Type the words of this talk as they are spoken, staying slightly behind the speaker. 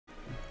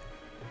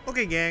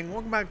Okay gang,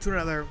 welcome back to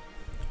another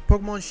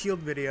Pokemon Shield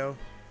video.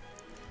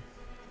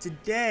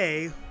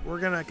 Today, we're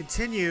gonna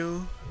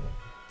continue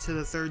to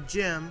the third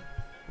gym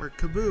where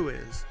Kabu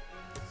is.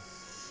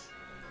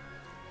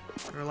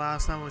 Our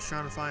last time I was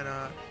trying to find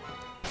a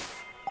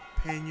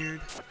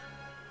Panyard.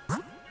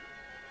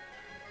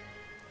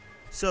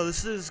 So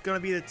this is gonna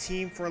be the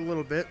team for a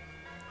little bit.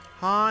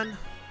 Han,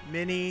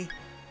 Minnie,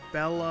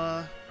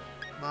 Bella,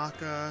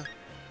 Maka,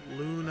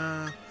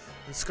 Luna,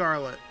 and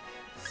Scarlet.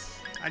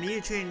 I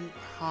need to change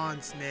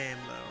Han's name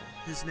though.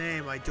 His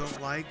name I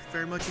don't like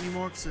very much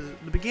anymore because in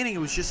the beginning it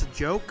was just a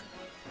joke,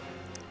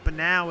 but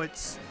now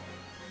it's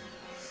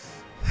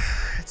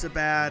a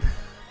bad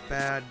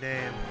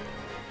name.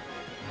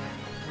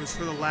 It was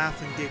for the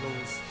laugh and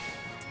giggles.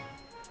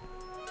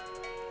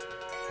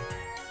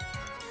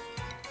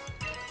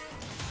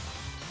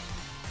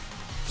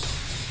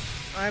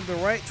 I have the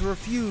right to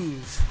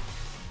refuse,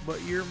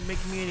 but you're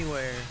making me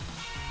anyway.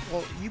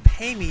 Well, you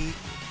pay me.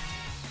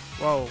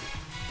 Whoa.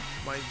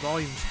 My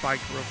volume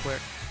spiked real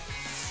quick.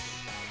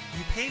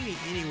 You pay me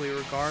anyway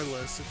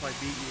regardless if I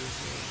beat you.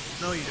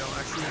 No you don't.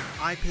 Actually,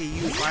 I pay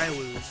you if I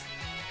lose.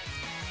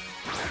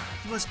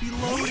 You must be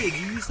loaded.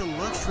 You used a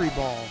luxury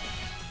ball.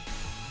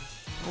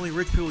 Only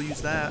rich people use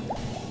that. Dang.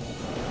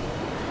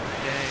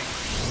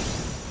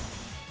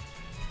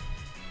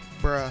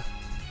 Bruh.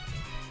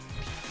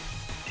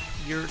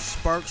 Your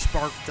spark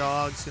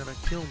dog's gonna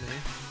kill me.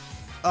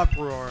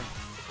 Uproar.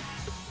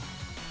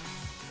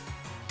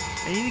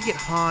 I need to get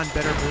Han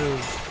better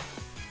moves.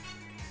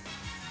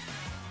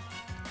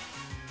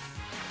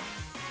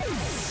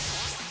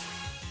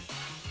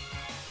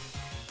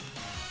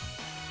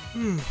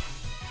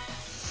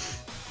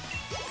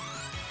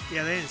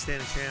 Yeah, they didn't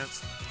stand a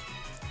chance.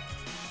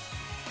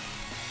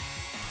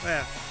 Oh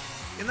yeah,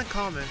 in the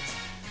comments,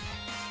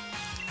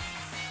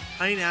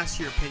 I need to ask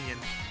your opinion.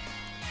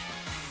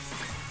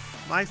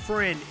 My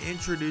friend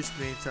introduced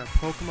me to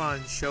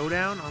Pokemon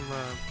Showdown on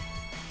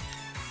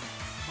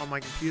my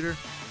computer.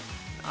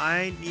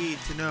 I need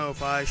to know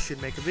if I should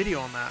make a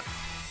video on that.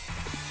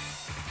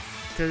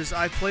 Because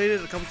I played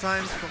it a couple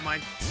times, but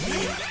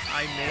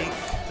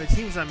the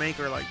teams I make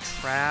are like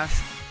trash.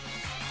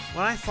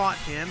 When I fought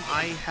him,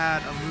 I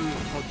had a move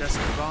called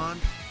Destiny Bond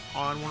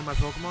on one of my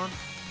Pokemon.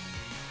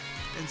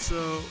 And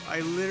so I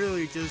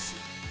literally just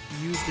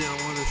used it on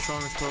one of the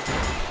strongest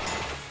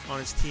Pokemon on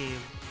his team.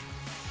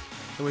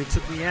 And when he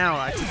took me out,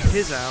 I took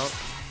his out,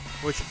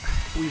 which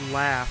we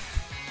laughed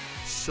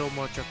so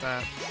much at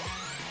that.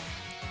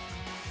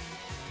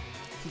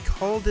 He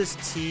called his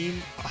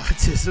team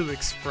Autism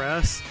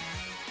Express,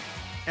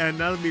 and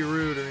not to be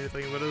rude or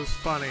anything, but it was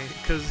funny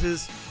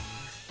because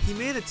he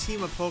made a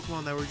team of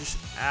Pokemon that were just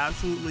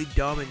absolutely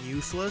dumb and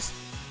useless.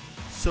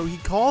 So he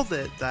called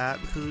it that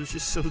because it was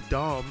just so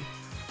dumb.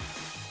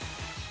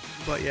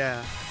 But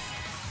yeah,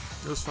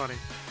 it was funny.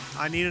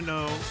 I need to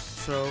know,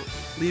 so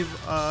leave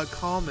a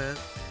comment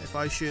if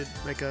I should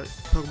make a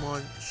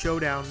Pokemon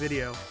Showdown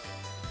video.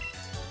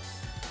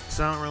 Because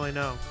I don't really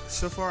know.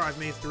 So far I've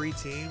made 3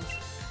 teams.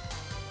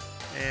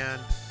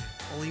 And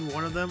only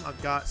one of them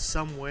I've got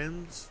some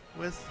wins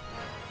with.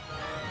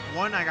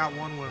 One I got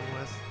 1 win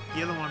with.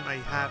 The other one I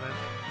haven't.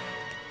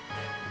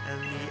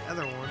 And the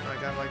other one I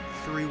got like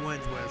 3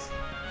 wins with.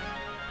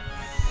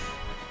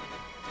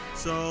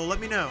 So let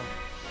me know.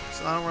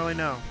 So I don't really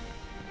know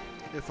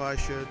if I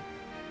should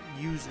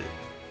use it.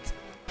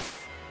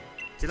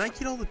 Did I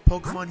get all the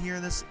Pokemon here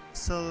in this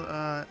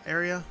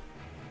area?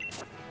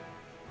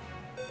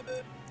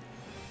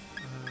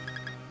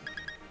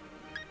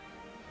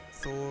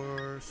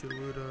 Thor,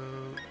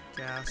 Suludo,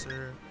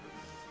 Gasser,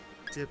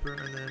 Dipper,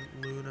 and then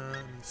Luna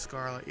and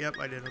Scarlet. Yep,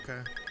 I did.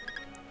 Okay.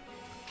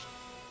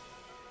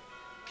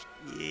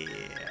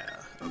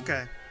 Yeah.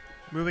 Okay.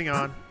 Moving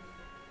on.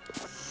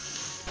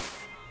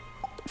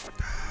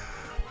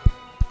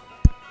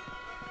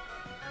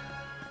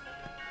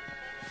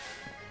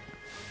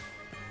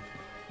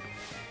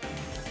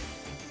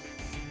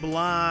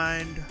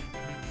 Blind.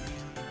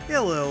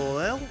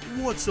 Hello.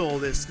 What's all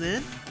this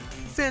then?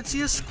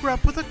 Fancy a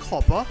scrap with a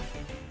copper?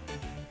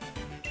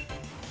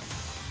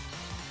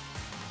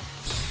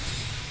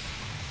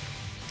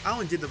 I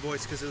only did the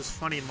voice because it was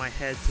funny in my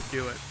head to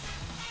do it.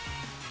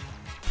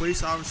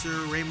 Police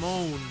Officer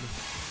Raymond.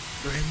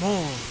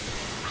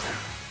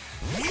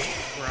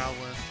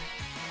 Growlithe.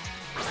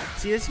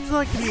 See, it seems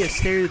like to be a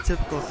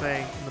stereotypical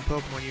thing in the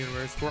Pokemon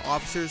universe where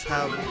officers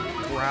have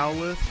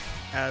Growlithe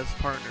as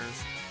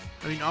partners.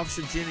 I mean,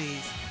 Officer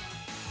Ginny's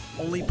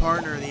only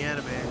partner in the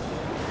anime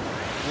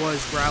was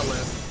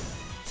Growlithe,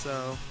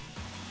 so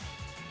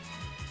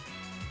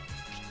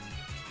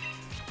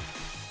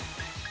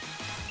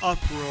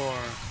uproar.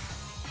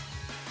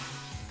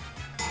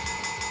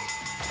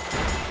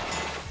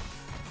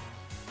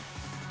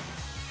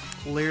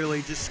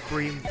 Literally just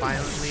scream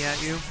violently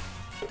at you.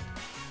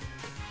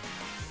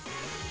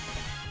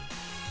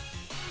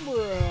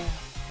 Bruh.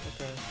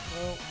 Okay,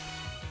 well,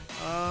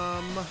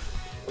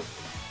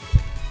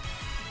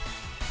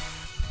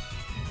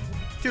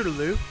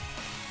 toodaloo.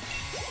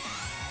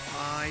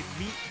 I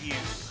beat you.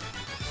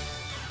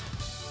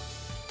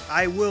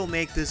 I will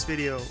make this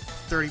video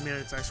 30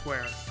 minutes, I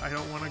swear. I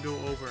don't want to go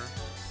over.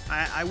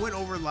 I went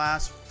over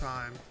last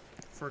time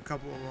for a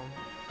couple of them,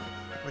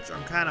 which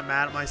I'm kind of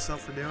mad at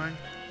myself for doing.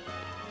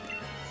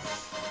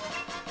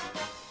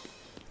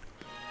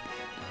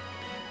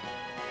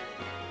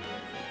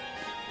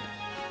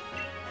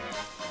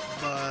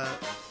 But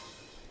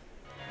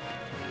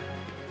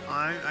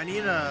I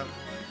need to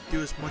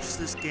do as much of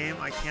this game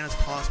I can as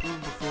possible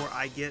before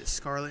I get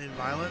Scarlet and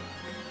Violet.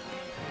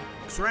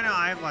 So right now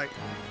I have like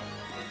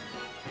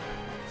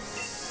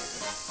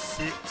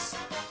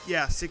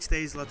 6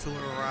 days left till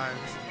it arrives.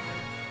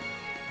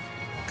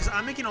 Because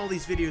I'm making all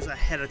these videos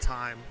ahead of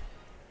time.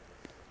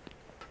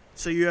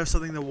 So you have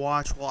something to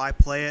watch while I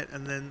play it,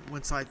 and then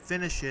once I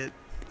finish it,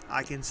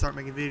 I can start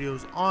making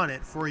videos on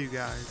it for you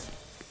guys.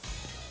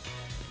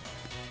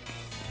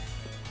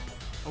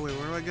 Oh wait,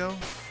 where do I go?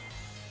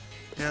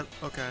 Yep,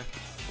 okay.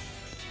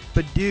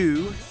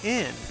 Badoo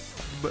in.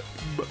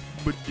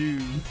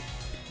 Badoo.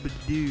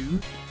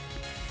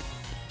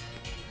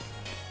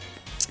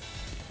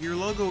 Your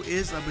logo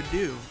is a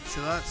Badoo,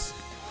 so that's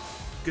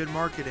good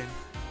marketing.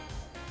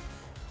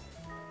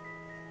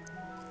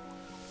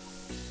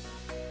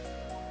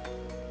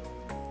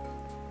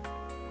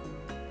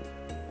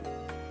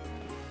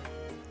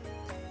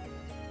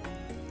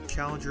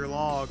 Challenger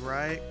log,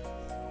 right?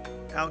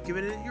 Out, give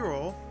it your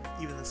roll.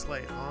 Even the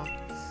slate, huh?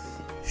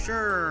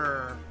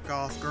 Sure,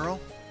 goth girl.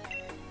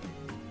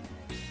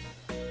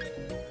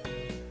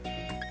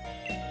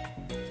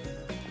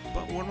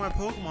 But one of my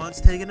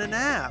Pokemon's taking a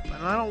nap,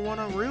 and I don't want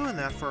to ruin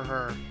that for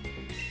her.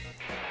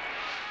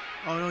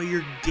 Oh no,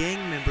 your gang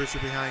members are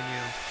behind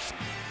you.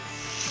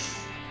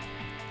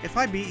 If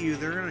I beat you,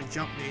 they're gonna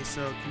jump me,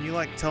 so can you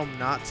like tell them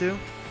not to?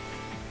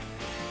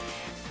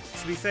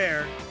 To be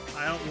fair,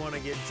 I don't want to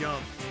get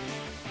jumped.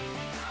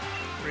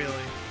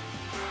 Really.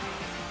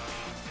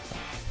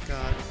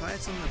 God, if I had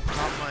something to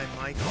pop my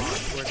mic on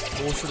where it's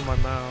closer to my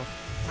mouth,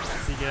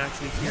 so you can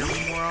actually hear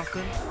me more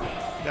often,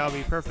 that would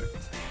be perfect.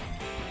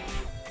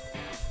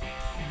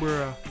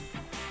 Bruh.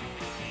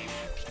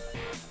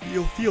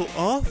 You'll feel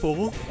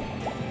awful.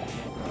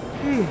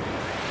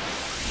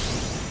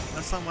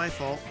 That's not my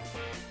fault.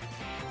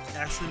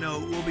 Actually,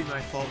 no, it will be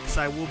my fault, because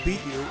I will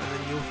beat you, and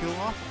then you'll feel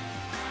awful.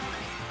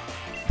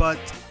 But,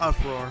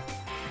 uproar.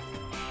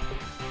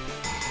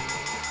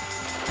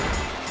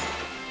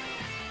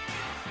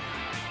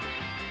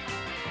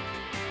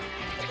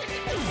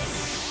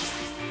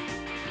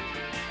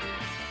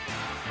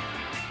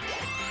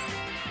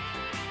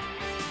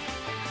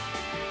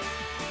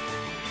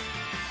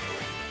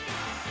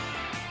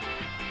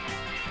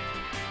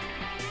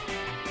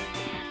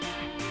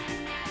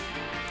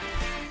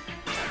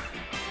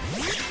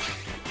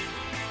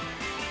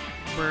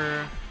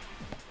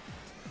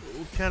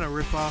 What kind of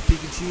rip-off you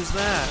can choose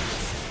that?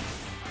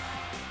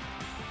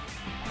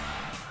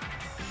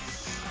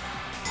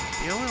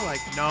 The only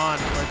like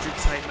non-electric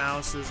type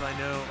mouses I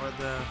know are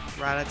the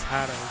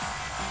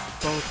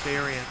Rattatatas, both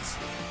variants.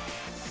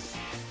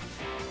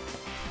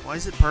 Why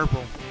is it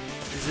purple?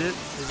 Is it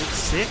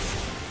sick?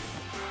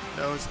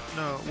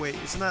 No, wait,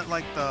 isn't that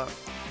like the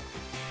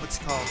what's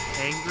it called,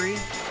 angry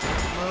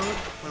mode,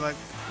 where like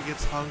it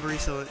gets hungry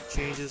so it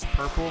changes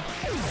purple?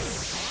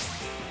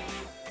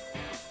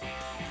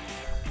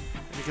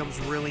 Becomes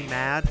really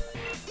mad.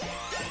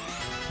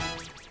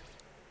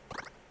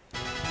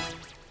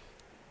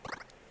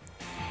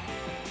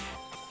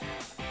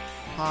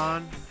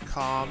 Han,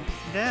 calm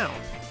down.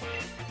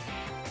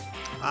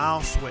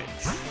 I'll switch.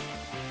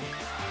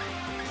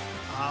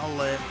 I'll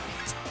let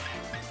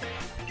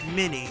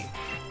Minnie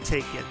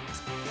take it.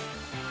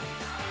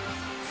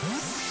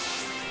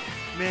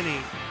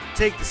 Minnie,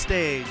 take the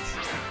stage.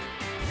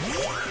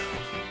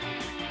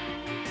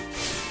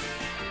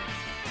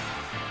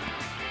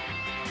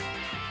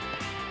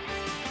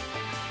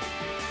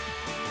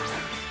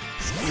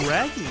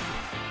 Scraggy.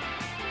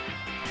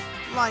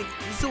 Like,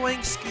 Zoink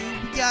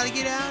Scoob, we gotta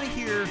get out of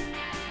here.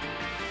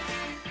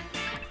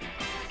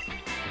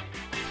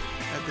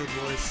 That good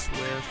voice,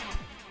 Swift.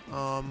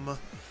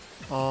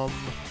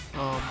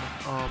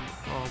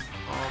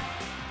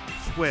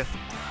 Swift.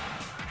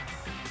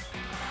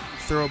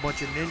 Throw a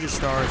bunch of ninja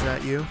stars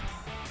at you.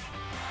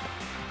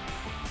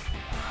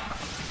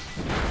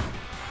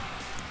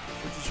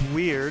 Which is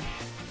weird.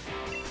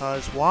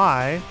 Because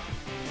why?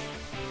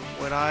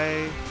 When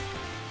I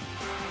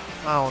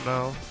don't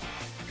know.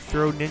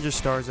 Throw ninja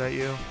stars at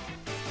you.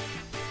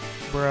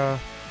 Bruh.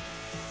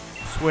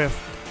 Swift.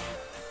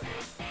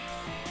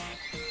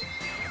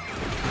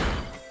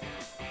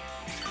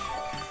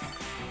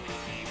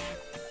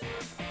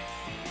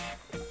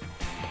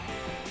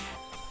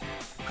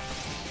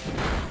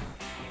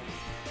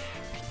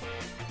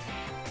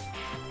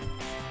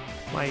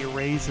 My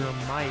Razer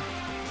mic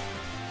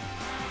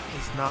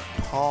is not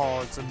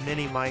tall, it's a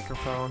mini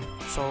microphone,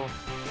 so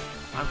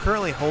I'm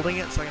currently holding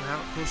it so I can have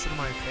it closer to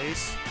my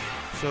face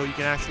so you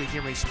can actually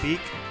hear me speak.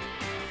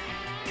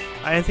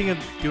 I didn't think of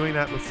doing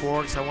that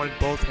before because I wanted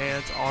both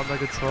hands on the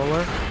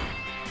controller,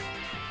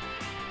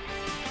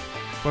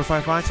 but if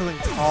I find something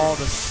tall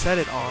to set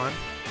it on,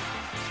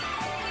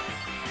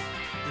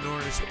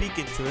 to speak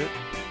into it,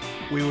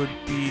 we would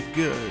be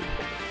good.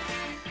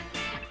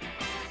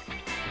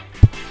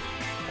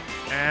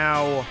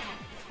 Ow.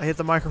 I hit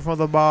the microphone of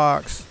the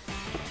box.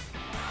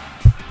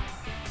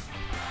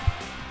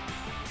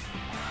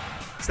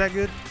 Is that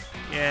good?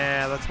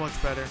 Yeah, that's much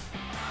better.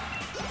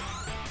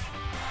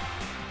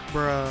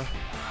 Bruh.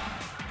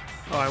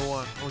 Oh, I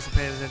won. I wasn't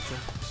paying attention.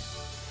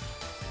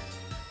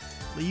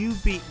 You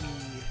beat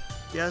me.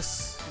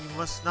 Yes, you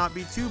must not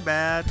be too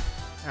bad,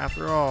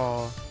 after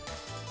all.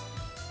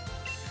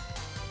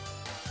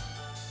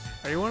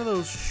 Are you one of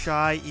those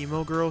shy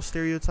emo girl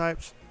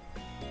stereotypes?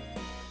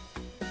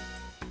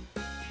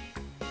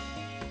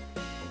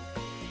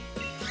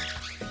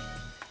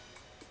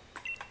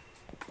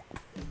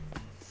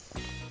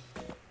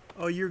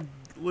 Oh, your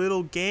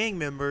little gang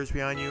members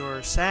behind you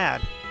are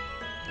sad.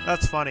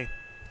 That's funny.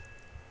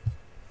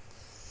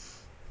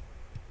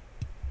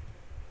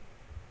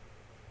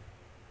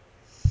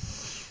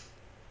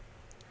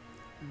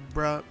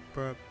 Bruh,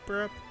 bruh,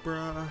 bruh,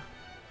 bruh.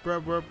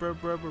 Bruh, bruh, bruh,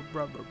 bruh, bruh,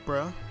 bruh,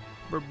 bruh.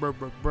 Bruh, bruh,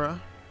 bruh, bruh.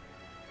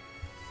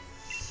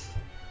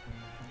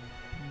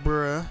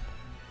 Bruh,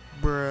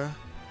 bruh,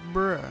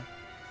 bruh.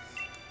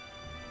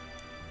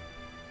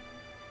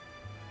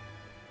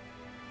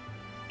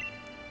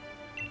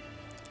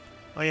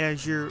 Oh yeah,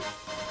 your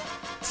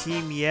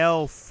Team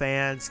Yell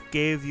fans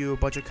gave you a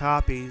bunch of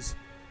copies.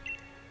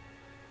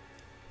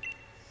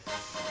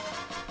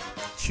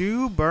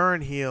 2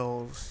 burn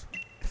heals.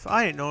 If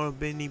I didn't know it would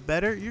be any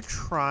better, you're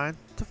trying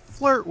to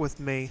flirt with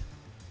me.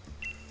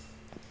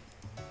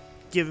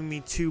 Giving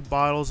me 2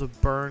 bottles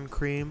of burn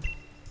cream.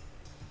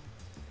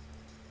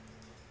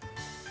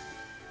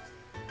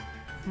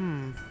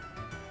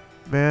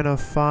 Man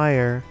of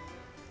fire.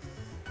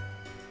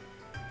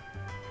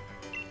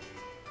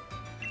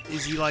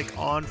 Is he like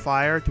on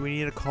fire? Do we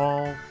need to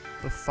call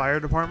the fire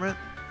department?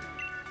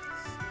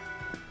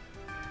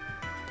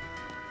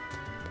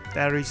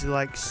 That is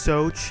like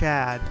so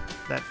Chad.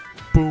 That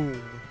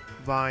boom,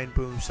 vine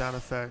boom sound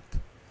effect.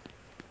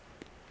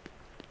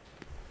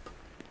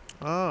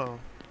 Oh,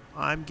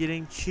 I'm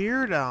getting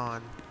cheered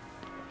on.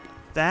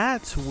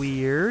 That's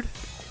weird.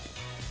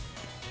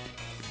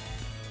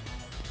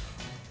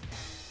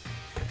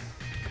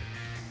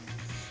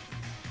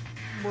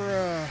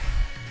 Bruh.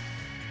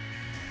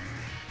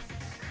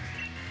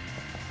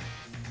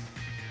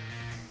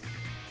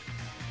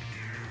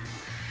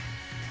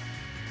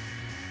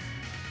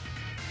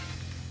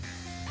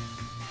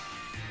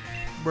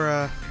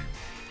 Bruh.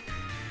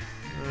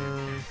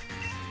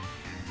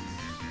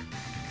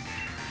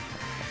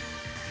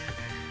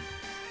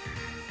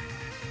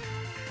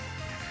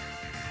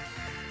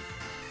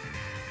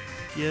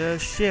 Get a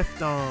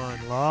shift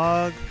on,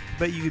 Log.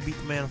 Bet you could beat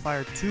the Man of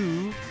Fire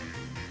too.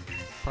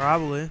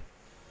 Probably.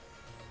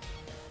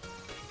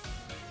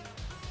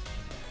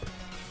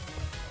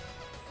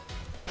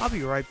 I'll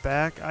be right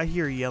back. I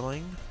hear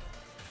yelling.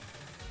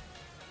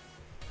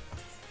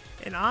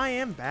 And I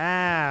am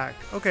back.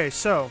 Okay,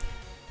 so.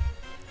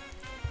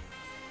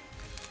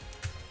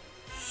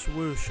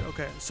 Swoosh.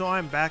 Okay, so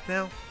I'm back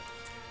now.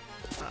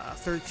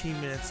 13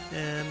 minutes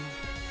in.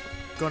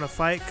 Gonna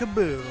fight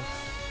Kabu,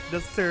 the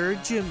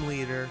 3rd gym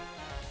leader.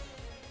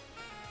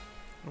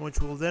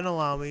 Which will then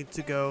allow me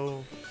to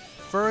go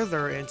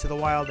further into the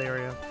wild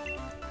area.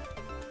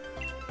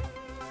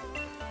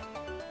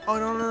 Oh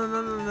no no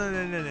no no no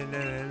no no no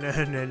no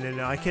no no no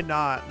no! I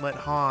cannot let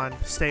Han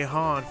stay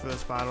Han for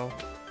this battle.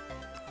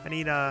 I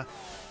need to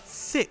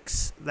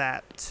fix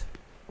that.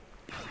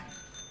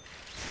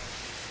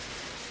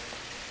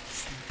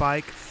 Just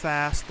bike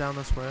fast down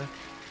this way.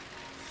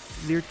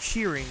 They're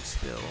cheering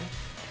still.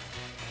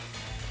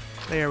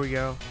 There we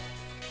go.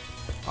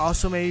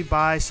 Also maybe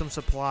buy some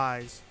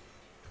supplies.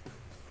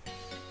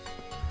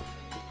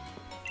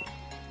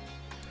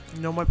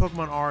 No, my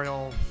Pokemon are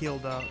all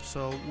healed up,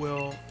 so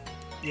we'll...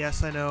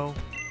 Yes, I know.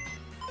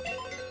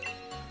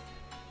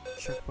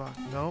 Checkbox.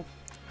 Nope.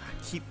 I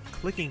keep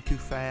clicking too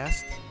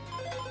fast.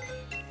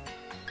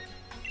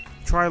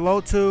 Try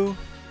Loto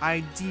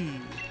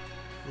ID.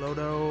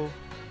 Loto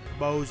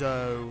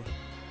Bozo.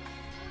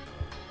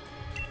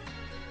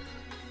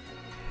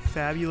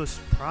 Fabulous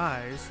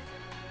prize?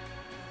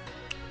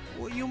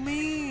 What do you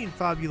mean,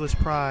 fabulous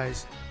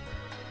prize?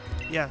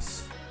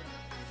 Yes.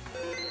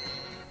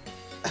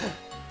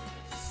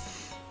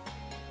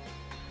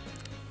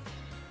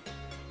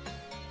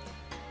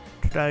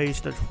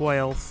 Today's the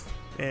 12th.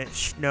 It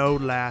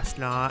snowed last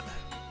night.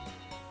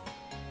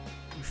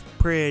 It was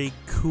pretty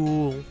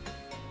cool.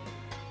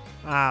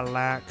 I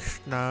like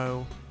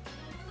snow.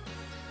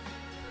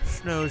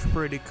 Snow's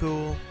pretty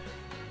cool.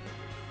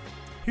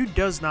 Who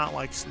does not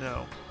like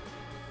snow?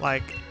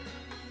 Like,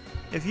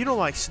 if you don't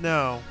like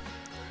snow,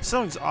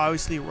 something's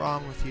obviously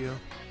wrong with you.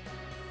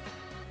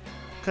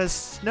 'Cause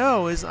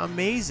snow is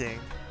amazing.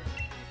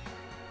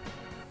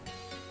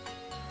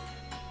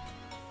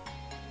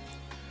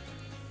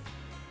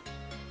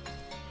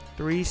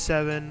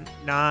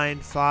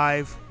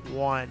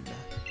 $37951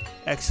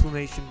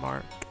 exclamation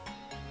mark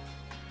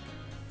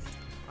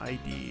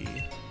ID.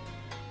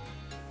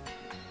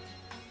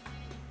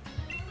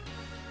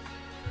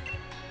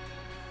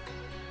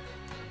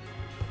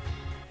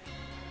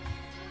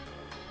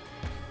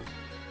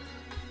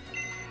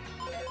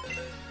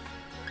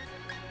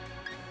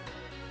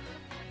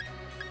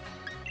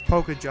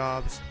 Poke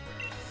Jobs.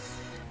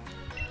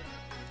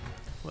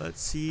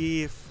 Let's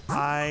see if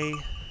I...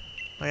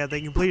 Oh yeah, they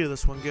completed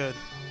this one. Good.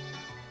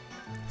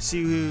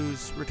 See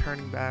who's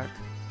returning back.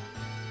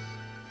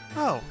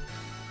 Oh.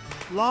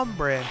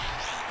 Lombre.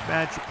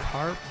 Magic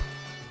Harp.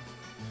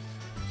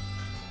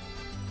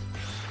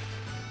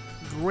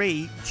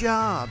 Great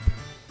job.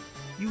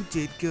 You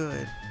did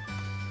good.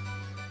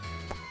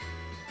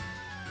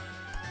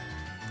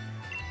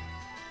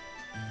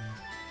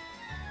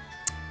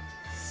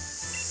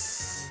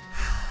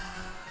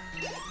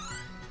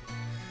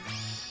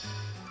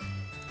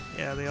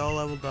 Yeah, they all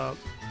leveled up.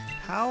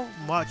 How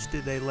much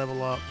did they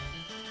level up?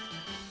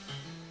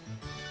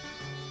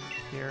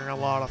 Hearing a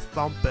lot of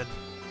thumping.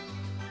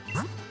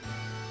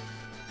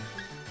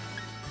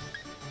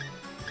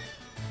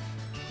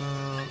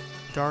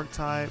 Dark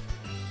type.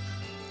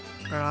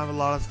 I don't have a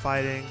lot of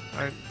fighting.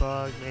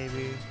 Bug,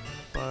 maybe.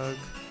 Bug.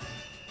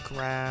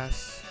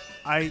 Grass.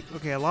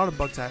 Okay, a lot of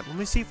bug type. Let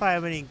me see if I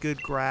have any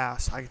good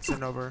grass I can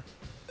send over.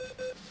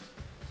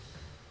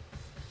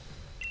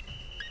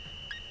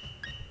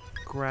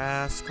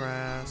 Grass,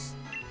 grass.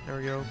 There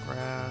we go.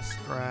 Grass,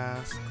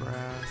 grass,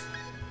 grass.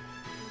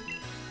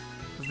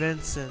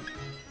 Vincent.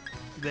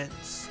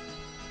 Vince.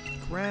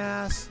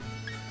 Grass.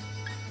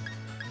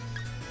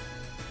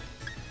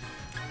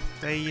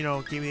 They, you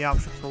know, gave me the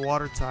option for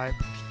water type.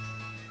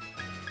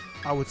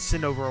 I would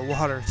send over a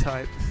water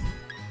type.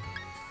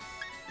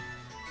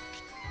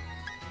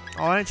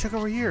 Oh, I didn't check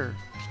over here.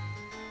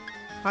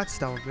 That's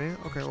done with me.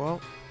 Okay, well.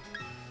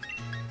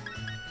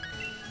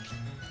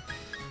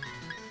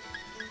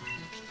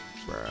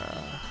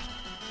 Bruh.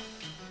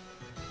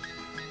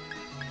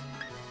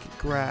 Get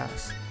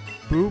grass.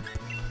 Boop.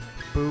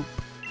 Boop.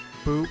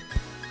 Boop.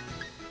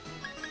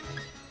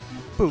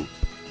 Boop.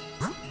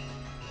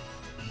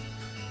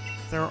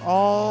 They're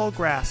all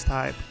grass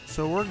type,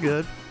 so we're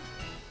good.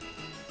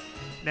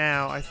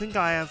 Now, I think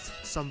I have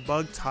some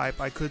bug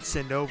type I could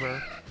send over.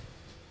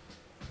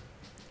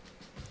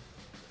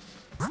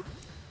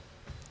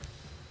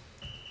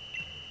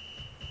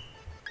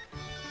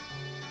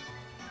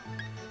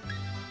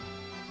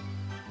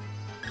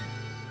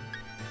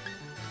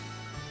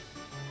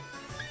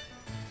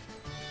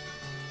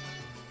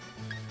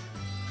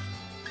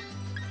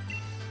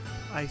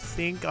 I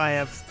think I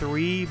have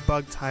 3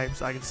 bug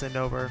types I can send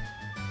over.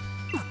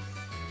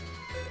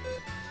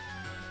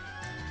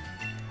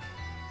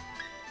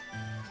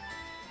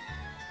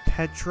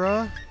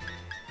 Petra,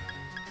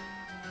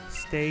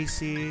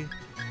 Stacy,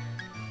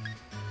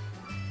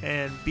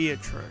 and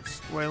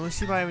Beatrix. Wait, let's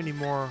see if I have any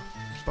more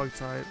bug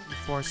type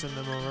before I send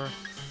them over.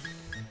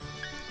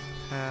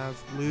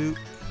 Have Luke,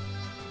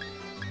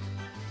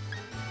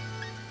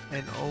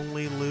 and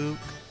only Luke.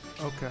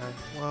 Okay,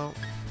 well,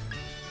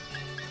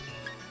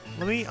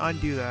 let me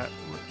undo that.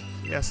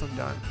 Yes, I'm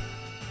done.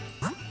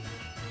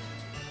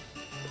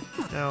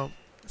 Now,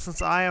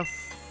 since I have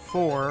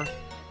 4,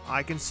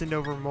 I can send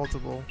over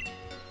multiple.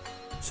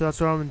 So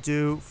that's what I'm going to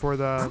do for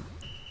the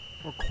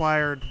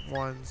required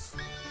ones.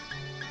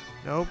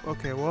 Nope.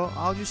 Okay, well,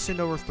 I'll just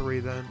send over 3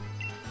 then.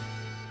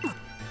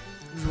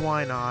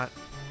 Why not?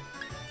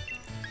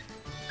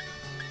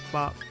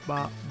 Ba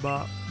ba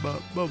ba ba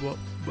ba ba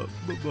ba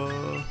ba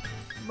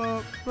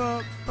ba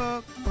ba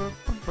ba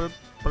ba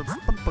ba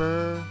ba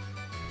ba.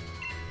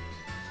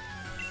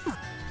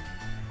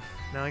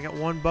 Now I got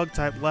 1 bug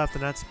type left,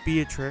 and that's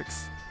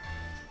Beatrix,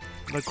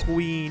 the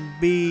queen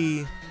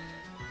bee.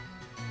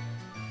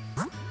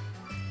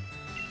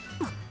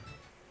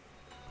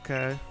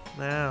 Okay,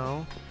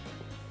 now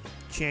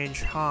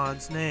change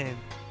Han's name.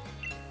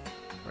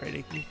 Right,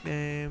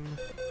 nickname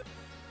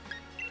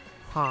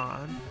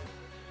Han.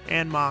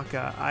 And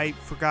Maka. I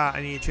forgot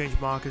I need to change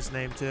Maka's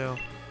name too.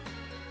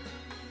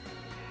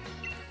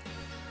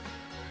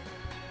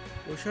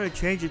 What should I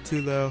change it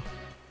to though?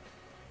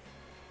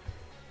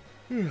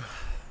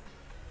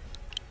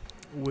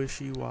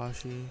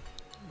 Wishy-washy.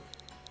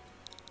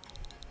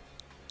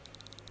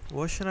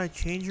 What should I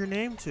change your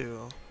name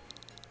to?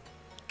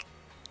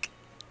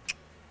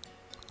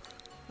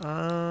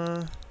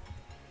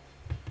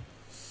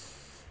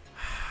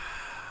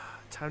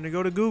 Time to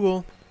go to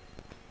Google.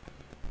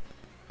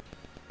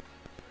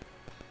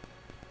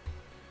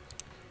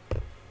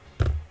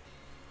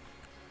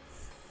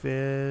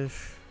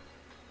 Fish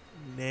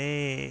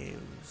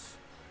names.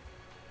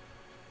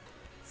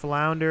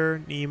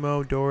 Flounder,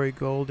 Nemo, Dory,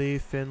 Goldie,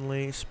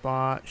 Finley,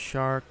 Spot,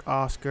 Shark,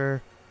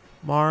 Oscar,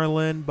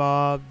 Marlin,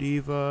 Bob,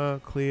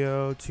 Diva,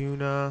 Cleo,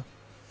 Tuna,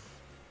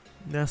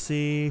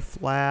 Nessie,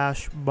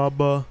 Flash,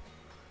 Bubba,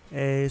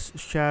 Ace,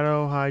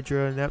 Shadow,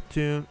 Hydra,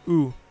 Neptune.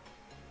 Ooh.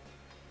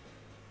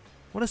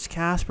 What does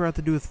Casper have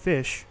to do with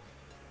fish?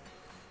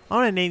 I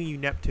want to name you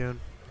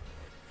Neptune.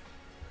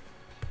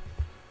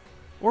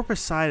 Or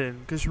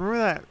Poseidon. Because remember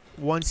that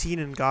one scene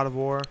in God of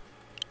War?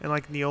 And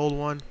like in the old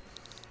one?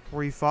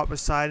 Where he fought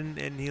Poseidon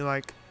and he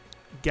like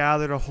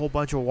gathered a whole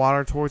bunch of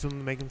water towards him to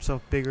make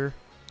himself bigger.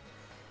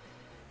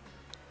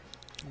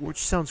 Which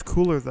sounds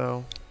cooler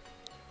though.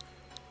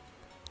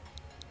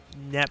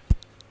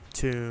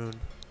 Neptune.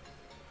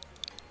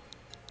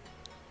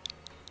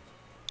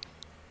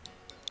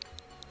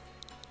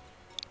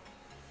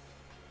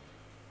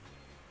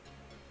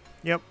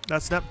 Yep,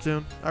 that's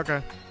Neptune.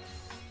 Okay.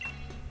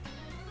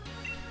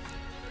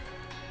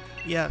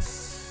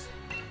 Yes.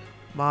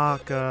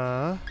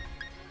 Maka.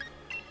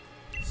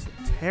 It's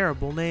a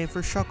terrible name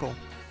for Shuckle.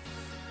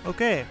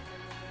 Okay.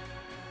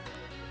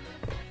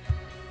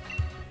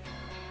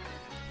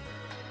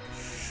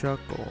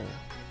 Shuckle.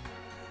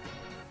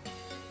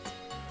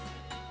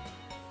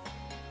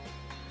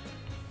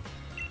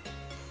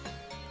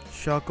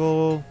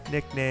 Shuckle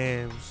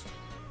nicknames.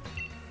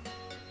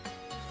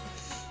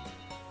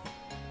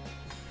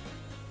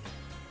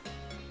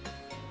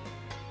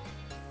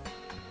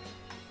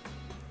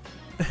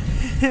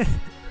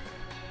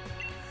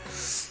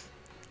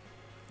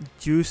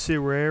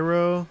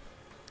 Juicerero.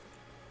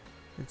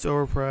 It's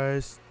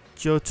overpriced.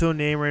 Johto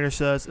Name Rater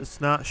says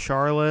it's not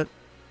Charlotte.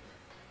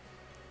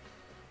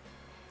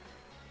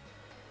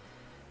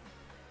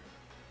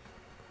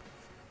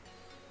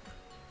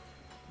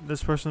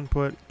 This person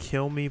put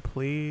kill me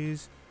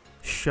please.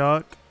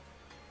 Shuck.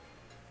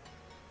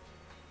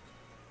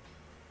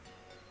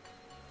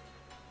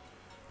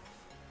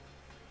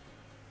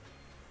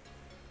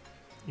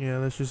 Yeah,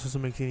 this just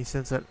doesn't make any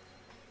sense at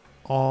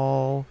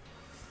all.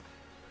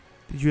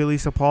 Did you at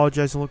least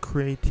apologize and look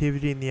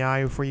creativity in the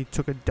eye before you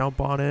took a dump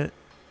on it?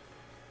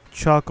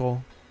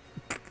 Chuckle.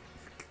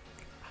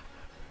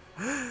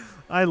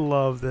 I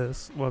love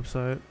this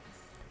website.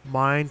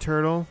 Mind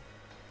Turtle.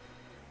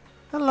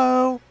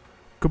 Hello.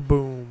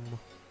 Kaboom.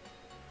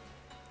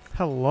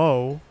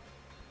 Hello.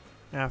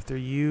 After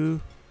you.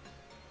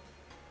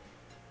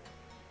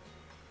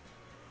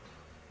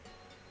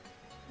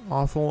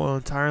 Awful on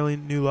entirely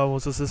new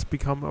levels. Does this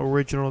become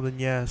original? Then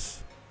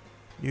yes.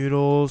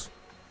 Noodles.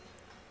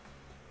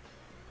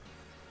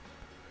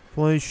 If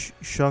only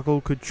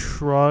Shuckle could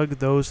shrug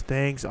those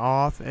things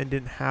off and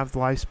didn't have the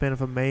lifespan of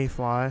a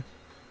mayfly.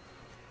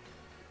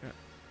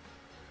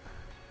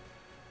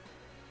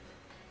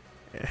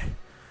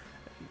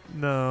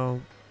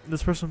 No.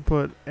 This person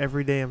put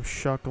every day I'm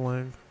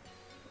shuckling.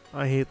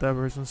 I hate that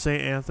person.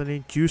 St.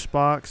 Anthony. Juice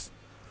Box.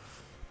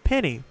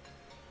 Penny.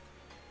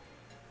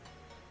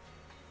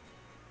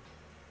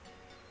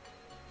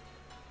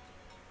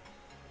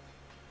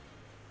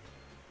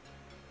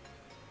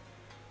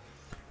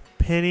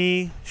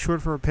 Penny,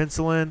 short for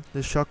penicillin. The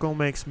Shuckle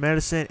makes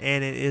medicine,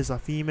 and it is a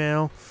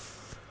female.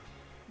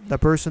 The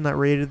person that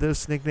rated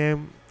this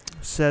nickname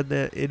said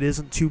that it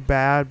isn't too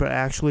bad, but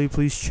actually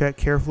please check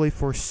carefully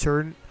for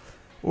certain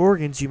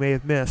organs you may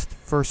have missed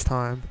first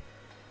time.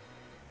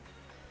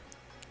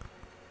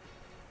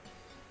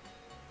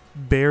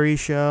 Berry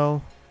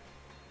shell.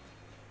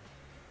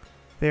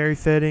 Very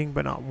fitting,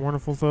 but not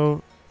wonderful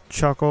though.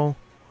 Chuckle.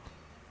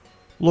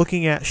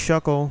 Looking at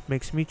Shuckle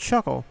makes me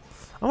chuckle.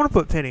 I'm going to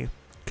put Penny.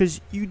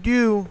 Because you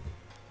do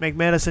make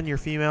medicine, you're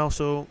female,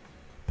 so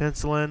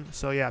penicillin.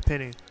 So yeah,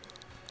 Penny.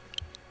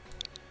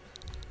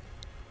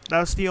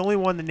 That's the only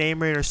one the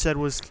name rater said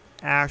was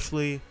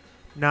actually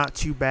not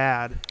too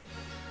bad.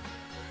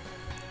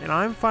 And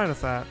I'm fine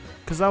with that.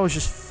 Because that was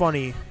just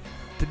funny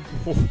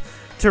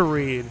to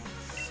read.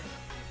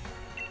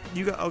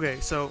 Okay,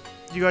 so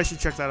you guys should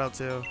check that out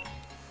too.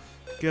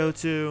 Go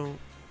to...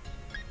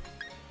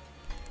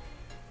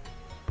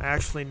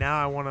 Actually,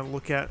 now I want to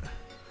look at...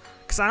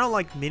 Because I don't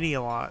like Minnie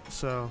a lot,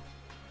 so...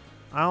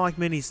 I don't like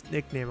Minnie's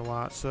nickname a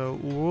lot, so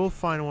we'll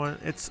find one.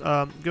 It's,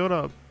 go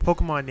to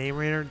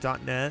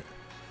PokemonNameRater.net.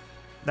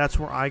 That's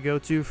where I go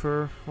to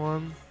for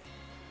one.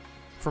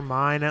 For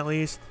mine, at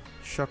least.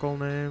 Shuckle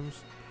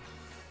names.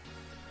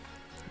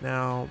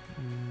 Now,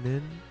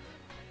 Min...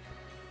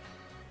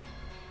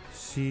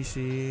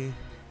 CCINO.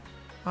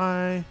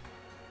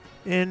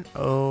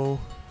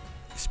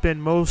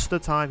 Spend most of the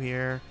time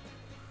here.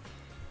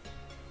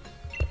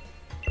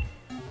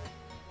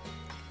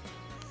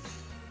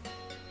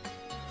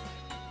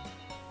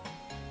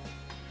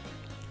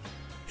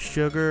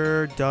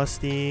 Sugar,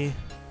 Dusty,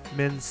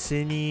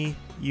 Mencini,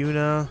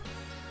 Yuna.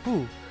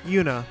 Ooh,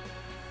 Yuna.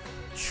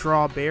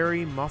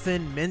 Strawberry,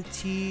 Muffin,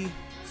 Minty,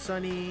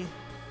 Sunny,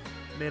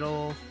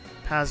 Middle,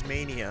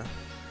 Tasmania.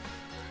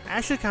 I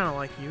actually kind of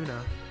like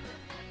Yuna.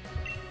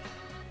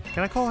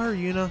 Can I call her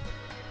Yuna?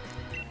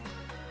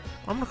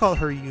 I'm gonna call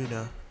her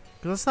Yuna,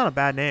 because that's not a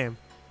bad name.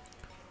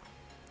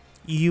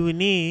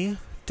 Uni,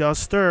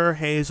 Duster,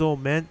 Hazel,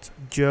 Mint,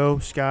 Joe,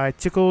 Sky,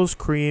 Tickles,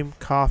 Cream,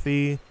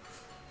 Coffee,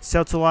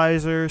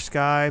 Celtilizer,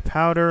 Sky,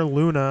 Powder,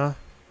 Luna,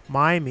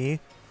 Mimey,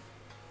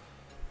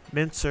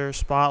 Mincer,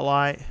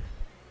 Spotlight,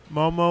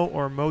 Momo,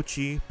 or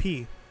Mochi,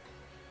 P.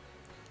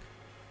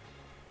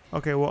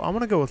 Okay, well, I'm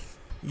gonna go with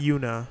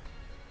Yuna.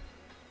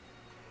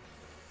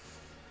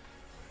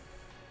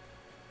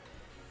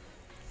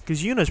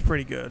 Because Yuna's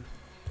pretty good.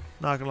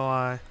 Not gonna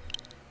lie.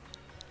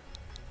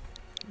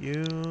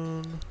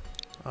 Yun.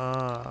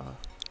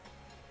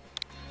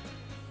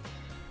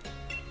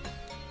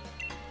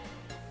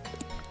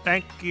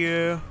 Thank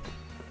you.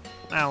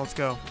 Now let's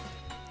go.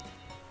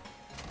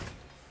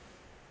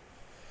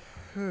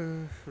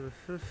 Okay,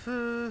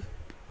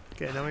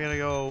 now we gotta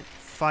go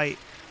fight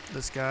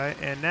this guy.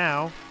 And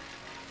now,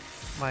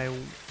 my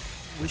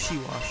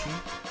Wishy-Washy,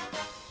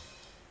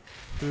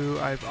 who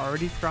I've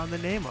already forgotten the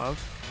name of.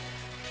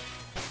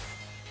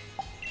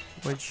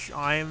 which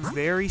I am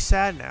very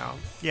sad now.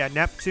 Yeah,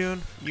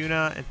 Neptune,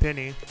 Yuna, and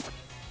Penny.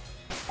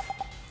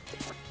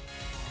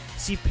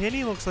 See,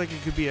 Penny looks like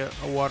it could be a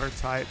water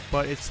type,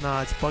 but it's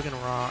not. It's Bug and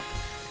Rock.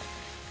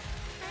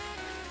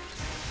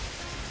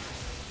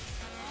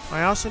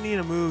 I also need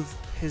to move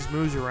his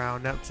moves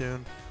around,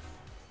 Neptune.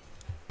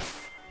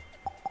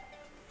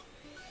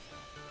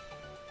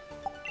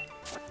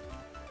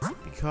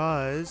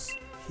 Because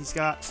he's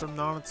got some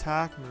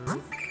non-attack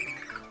move.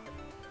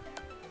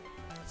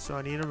 So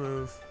I need to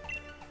move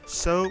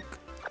Soak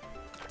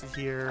to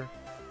here.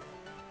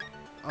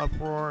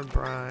 Uproar and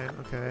Brine.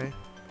 Okay.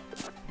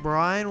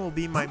 Brine will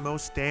be my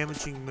most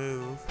damaging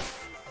move.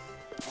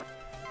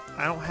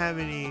 I don't have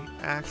any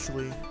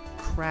actually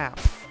crap.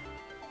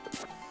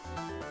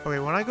 Okay,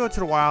 when I go to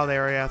the wild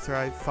area after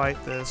I fight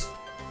this,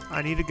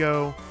 I need to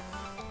go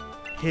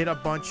hit a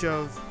bunch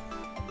of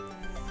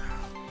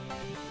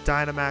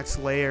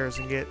Dynamax layers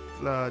and get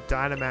the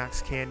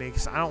Dynamax candy,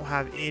 because I don't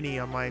have any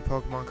on my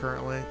Pokemon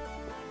currently,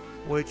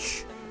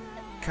 which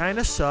kind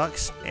of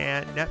sucks,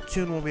 and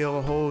Neptune won't be able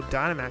to hold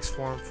Dynamax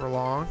form for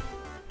long,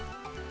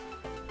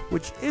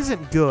 which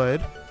isn't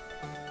good.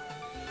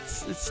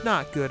 It's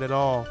not good at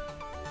all.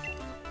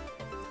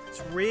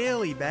 It's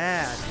really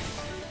bad.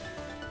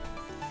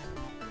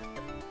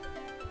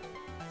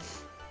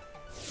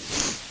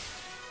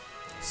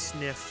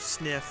 Sniff,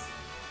 sniff,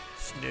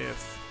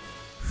 sniff,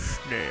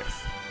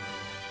 sniff.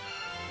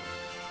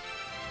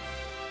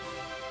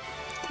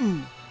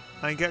 Ooh,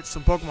 I can get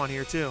some Pokemon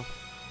here too.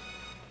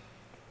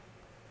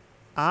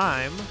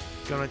 I'm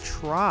gonna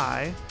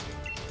try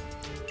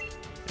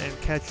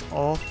and catch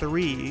all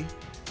three.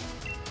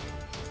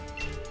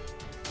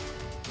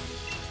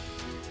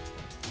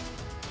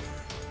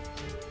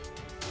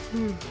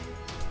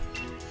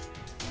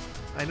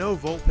 I know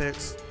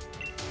Vulpix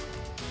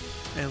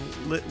and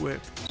Litwick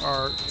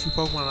are two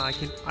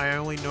Pokemon I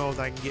only know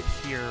that I can get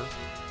here.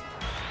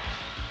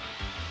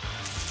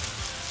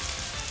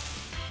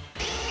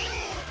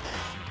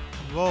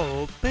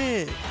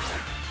 Vulpix.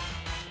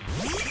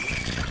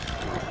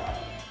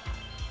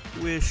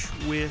 Wish,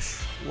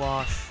 wish,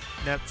 wash,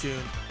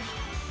 Neptune.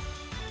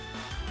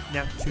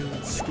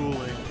 Neptune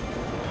schooling.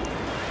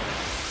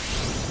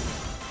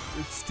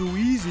 It's too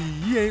easy.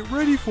 He ain't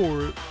ready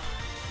for it.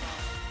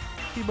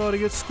 He about to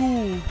get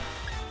schooled.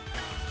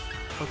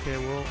 Okay,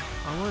 well,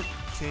 I want to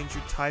change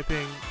your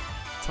typing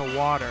to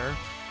water.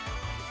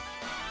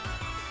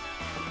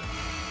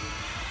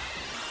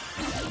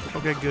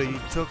 Okay, good.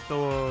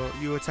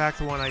 You attacked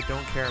the one I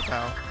don't care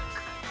about.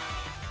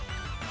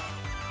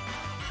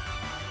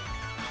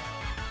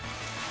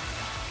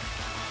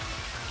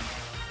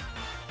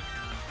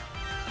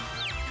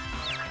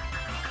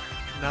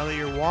 Now that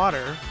you're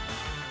water,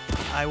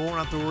 I won't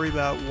have to worry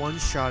about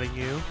one-shotting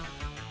you.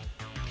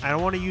 I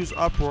don't want to use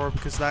Uproar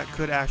because that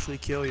could actually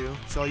kill you.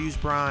 So I'll use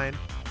Brine.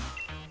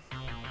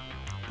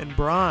 And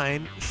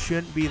Brine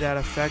shouldn't be that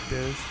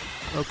effective.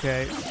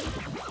 Okay.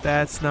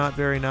 That's not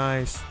very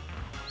nice.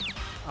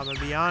 I'm going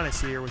to be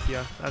honest here with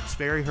you. That's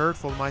very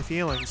hurtful to my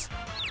feelings.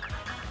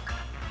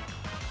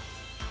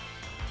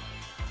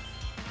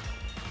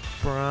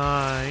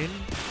 Brine.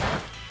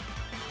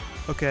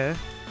 Okay.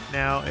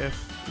 Now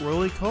if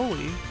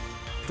Roly-Poly.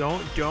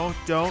 Don't.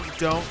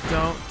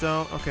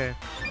 Okay.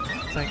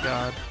 Thank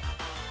God.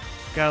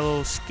 Got a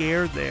little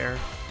scared there.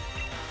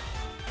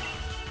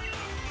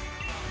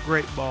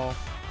 Great ball.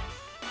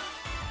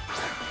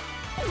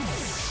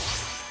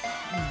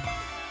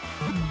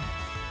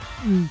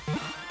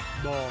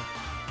 Ball.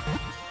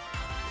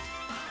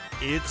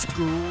 It's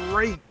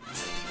great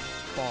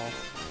ball.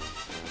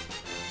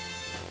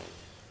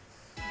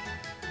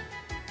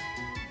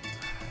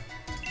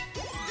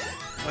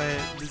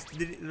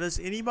 Does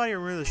anybody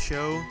remember the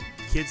show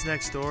Kids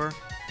Next Door?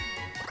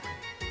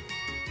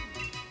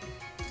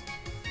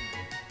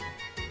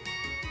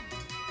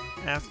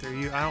 After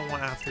You. I don't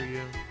want After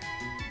You.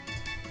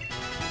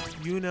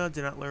 Yuna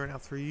did not learn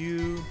After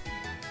You.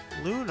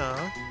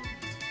 Luna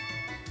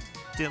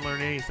didn't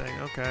learn anything.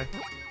 Okay.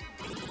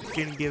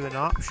 Didn't give an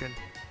option.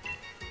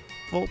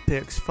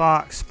 Vulpix,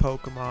 Fox,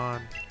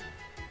 Pokemon.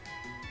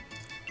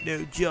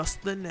 No,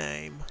 just the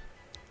name.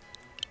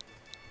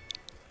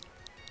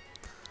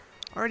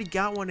 I already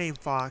got one named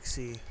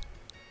Foxy.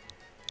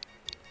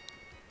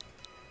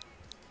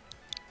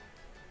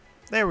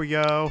 There we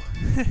go.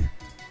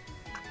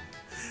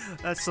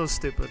 That's so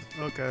stupid.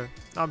 Okay.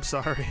 I'm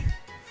sorry.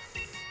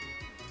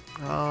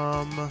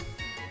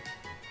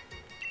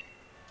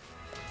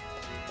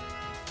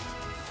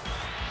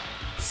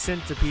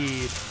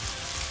 Centipede.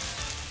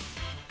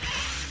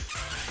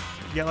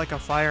 You get like a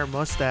fire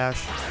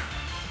mustache.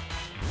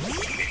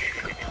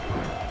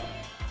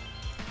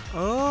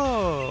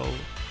 Oh.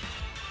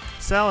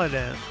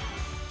 Saladin.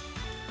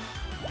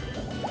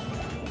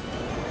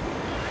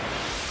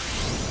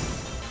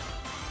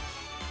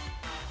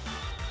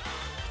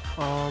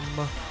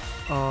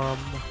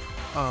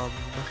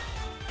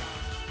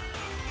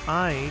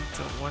 I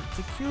don't want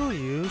to kill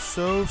you,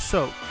 so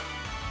soak.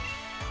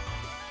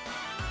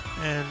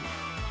 And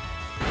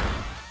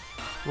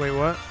wait,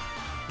 what?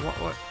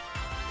 What?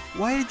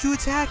 Why did you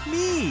attack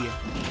me?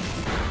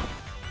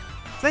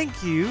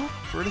 Thank you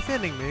for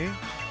defending me.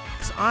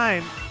 Because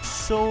I'm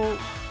so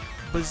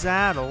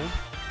bezaddled.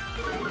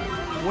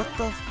 What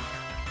the...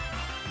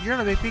 You're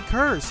gonna make me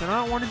curse, and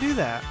I don't want to do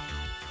that.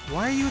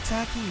 Why are you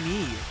attacking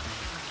me?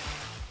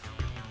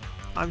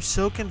 I'm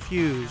so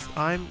confused.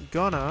 I'm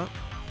gonna...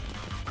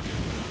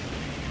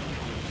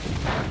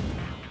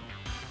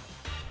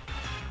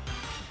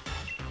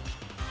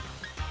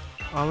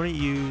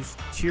 use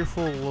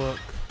Tearful Look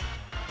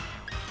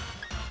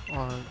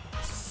on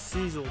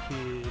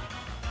Sizzlepede.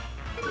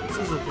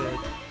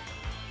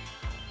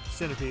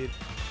 Centipede.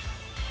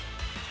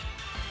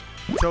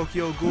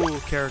 Tokyo Ghoul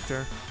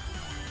character.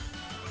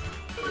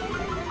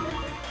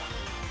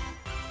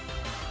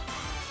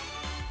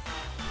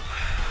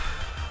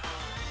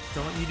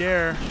 Don't you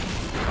dare.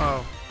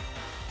 Oh.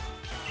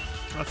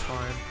 That's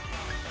fine.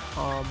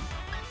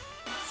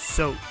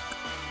 Soak.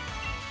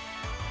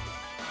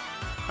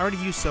 I already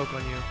used Soak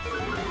on you.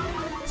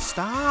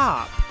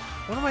 Stop!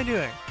 What am I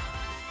doing?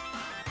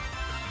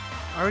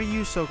 I already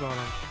used Soak on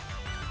him.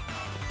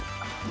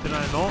 Did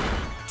I not?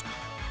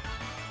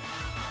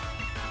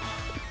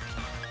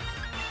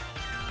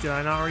 Did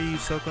I not already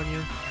use Soak on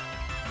you?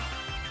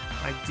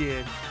 I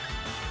did.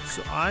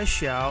 So I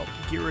shall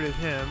get rid of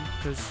him,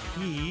 because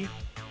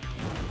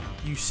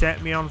you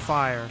set me on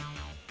fire.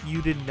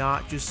 You did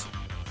not just...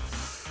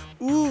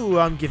 Ooh,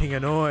 I'm getting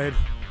annoyed.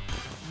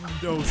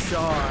 No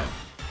shot.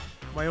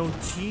 My own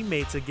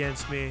teammates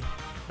against me.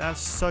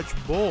 That's such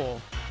bull.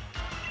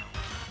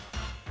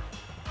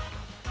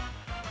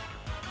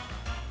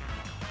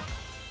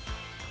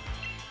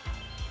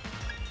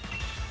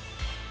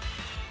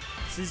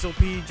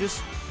 Sizzlepede,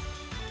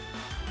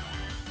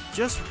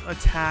 just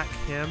attack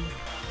him.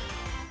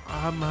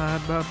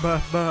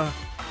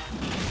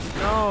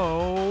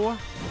 No.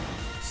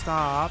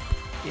 Stop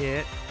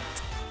it.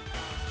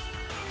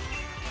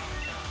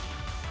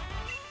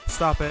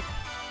 Stop it.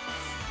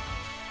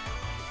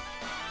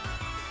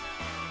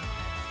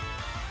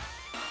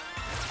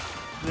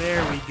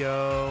 There we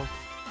go.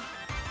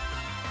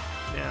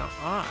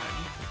 Now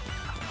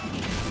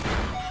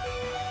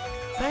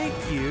Thank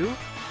you.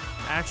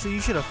 Actually,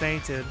 you should have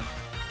fainted.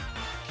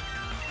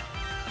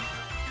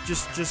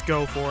 Just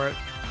go for it.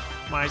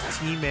 My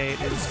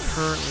teammate is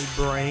currently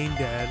brain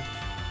dead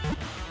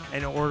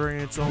and ordering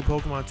its own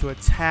Pokemon to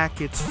attack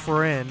its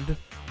friend.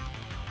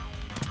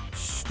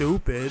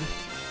 Stupid.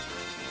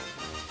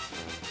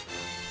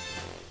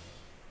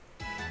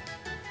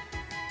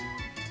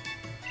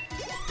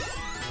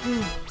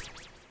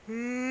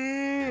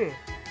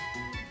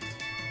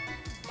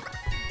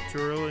 Too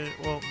early?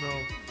 Well,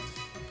 no.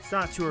 It's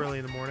not too early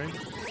in the morning.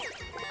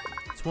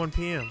 It's 1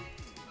 p.m.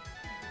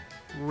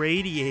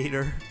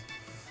 Radiator.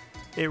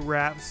 It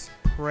wraps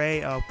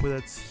prey up with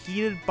its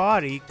heated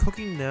body,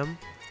 cooking them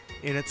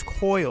in its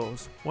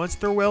coils. Once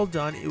they're well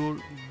done, it will...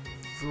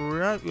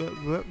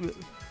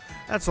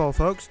 That's all,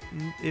 folks.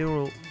 It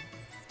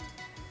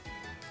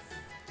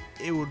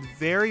would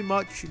very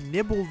much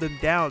nibble them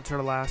down to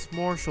the last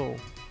morsel.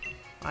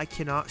 I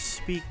cannot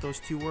speak those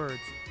two words.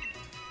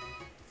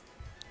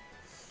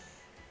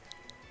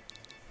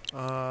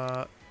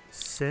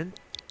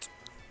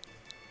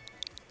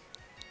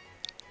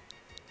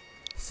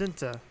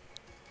 Cinta.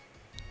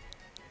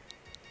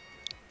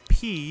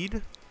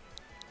 Pede.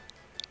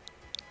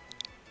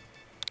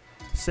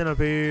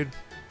 Centipede.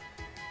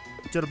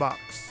 To the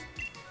box.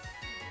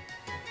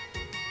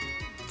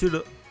 To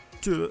the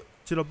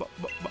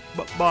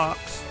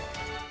box.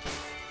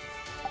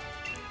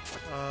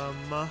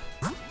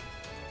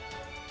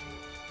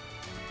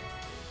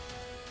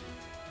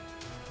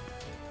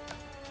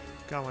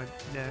 Got my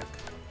neck.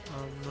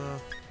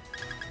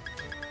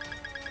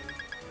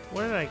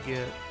 What did I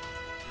get?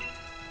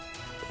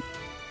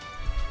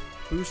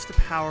 Boost the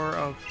power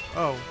of...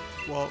 Oh,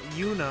 well,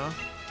 Yuna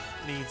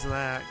needs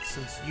that,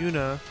 since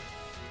Yuna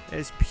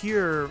is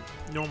pure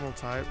normal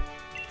type.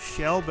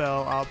 Shell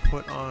Bell I'll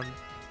put on...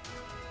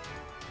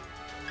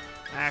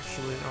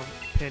 Actually, on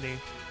Penny.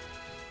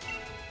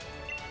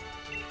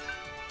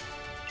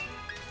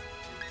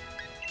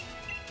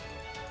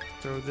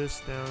 Throw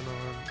this down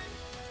on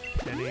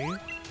Penny. And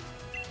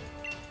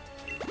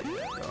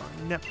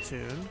on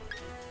Neptune.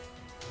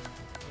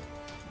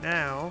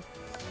 Now,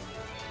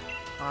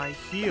 I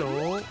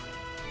heal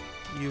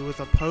you with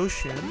a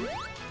potion.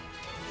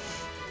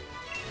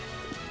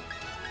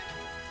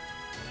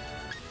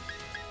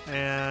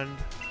 And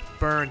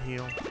burn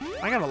heal.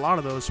 I got a lot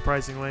of those,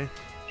 surprisingly.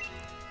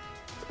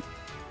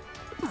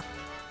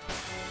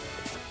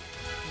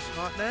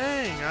 Hot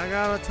dang, I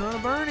got a ton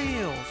of burn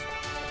heals.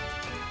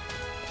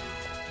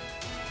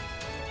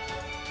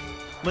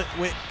 Lit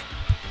wick.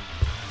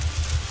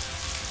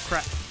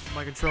 Crap,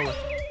 my controller.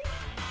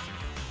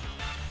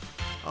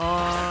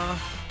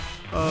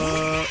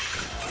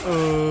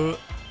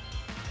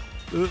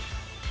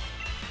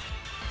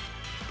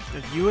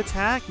 If you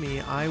attack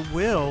me, I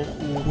will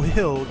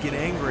get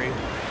angry.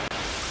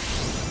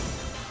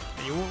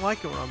 And you won't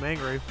like it when I'm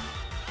angry.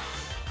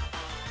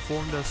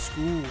 Formed a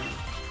school.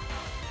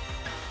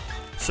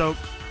 Soak.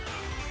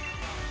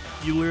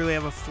 You literally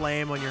have a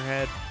flame on your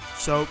head.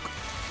 Soak.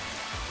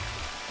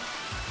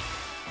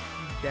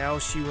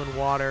 Douse you in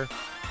water.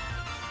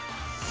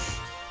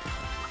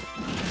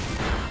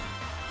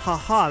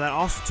 Haha, that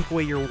also took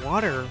away your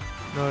water.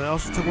 No, that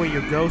also took away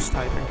your ghost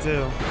typing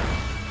too.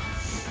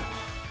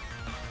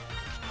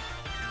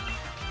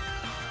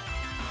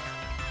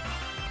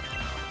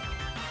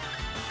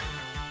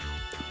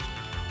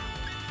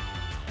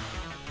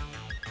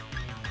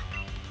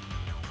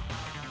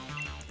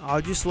 I'll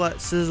just let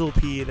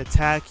Sizzlepede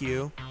attack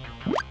you,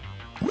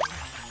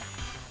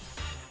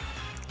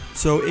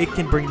 so it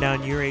can bring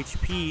down your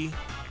HP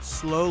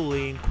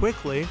slowly and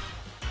quickly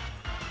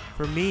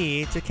for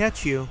me to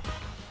catch you.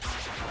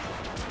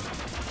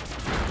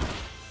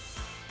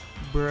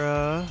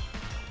 Bruh.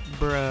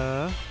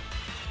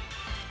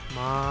 Come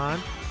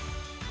on.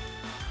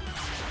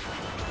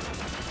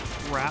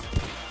 Wrap.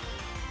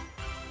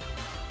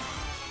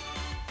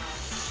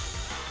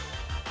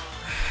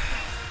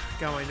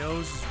 God, my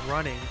nose is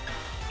running.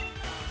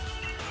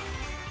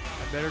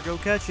 I better go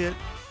catch it.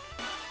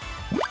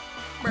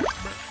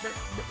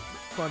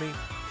 Funny.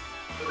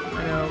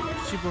 I know,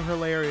 super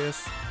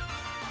hilarious.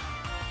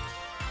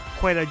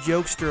 Quite a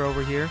jokester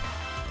over here.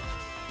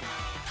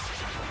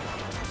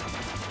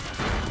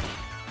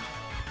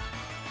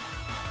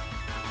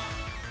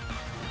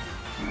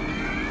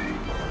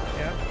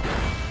 Yeah.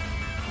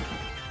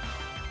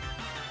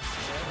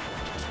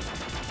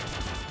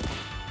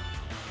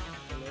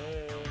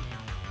 Hello.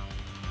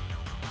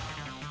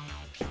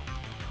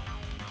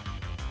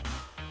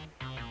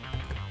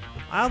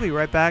 I'll be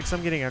right back, so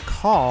I'm getting a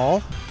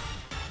call.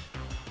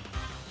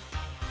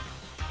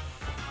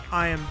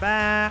 I am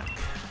back.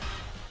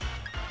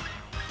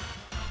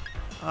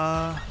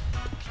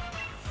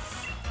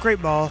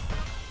 Great ball.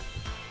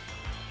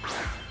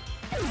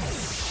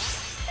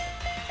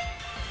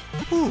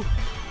 Whew.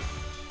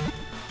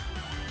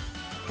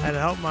 I had to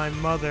help my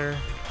mother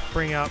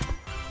bring up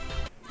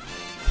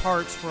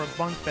parts for a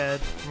bunk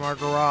bed from our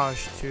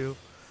garage to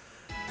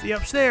the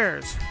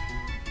upstairs.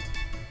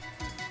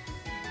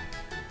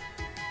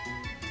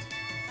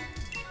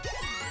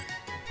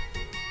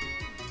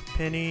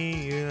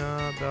 Penny,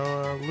 Una,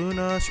 Bella,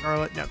 Luna,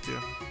 Scarlet,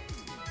 Neptune.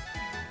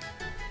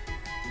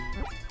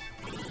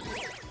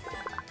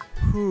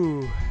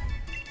 Whew.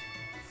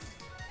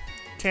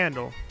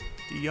 Candle.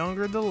 The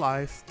younger the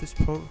life this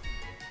The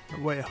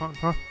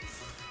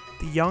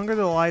younger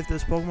the life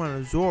this Pokemon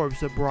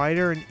absorbs, the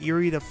brighter and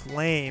eerie the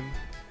flame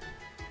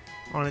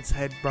on its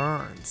head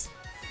burns.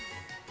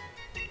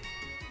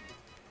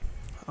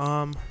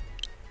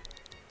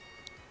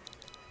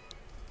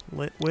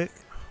 Wick.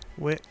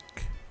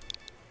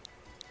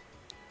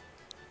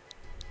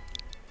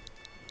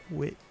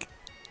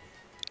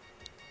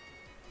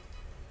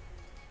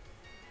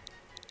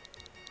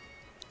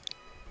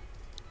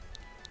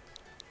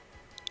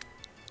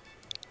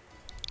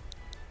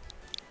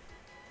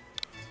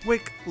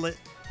 Wicklet.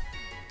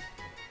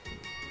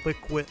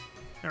 Liquid.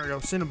 There we go.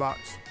 Cinnabox.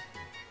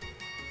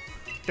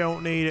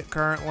 Don't need it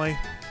currently.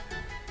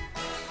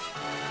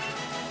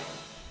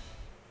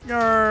 Yay!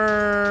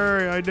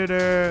 I did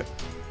it.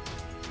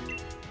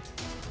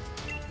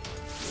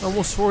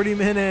 Almost 40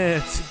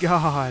 minutes.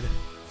 God.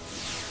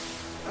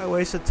 I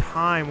wasted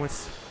time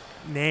with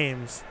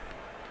names.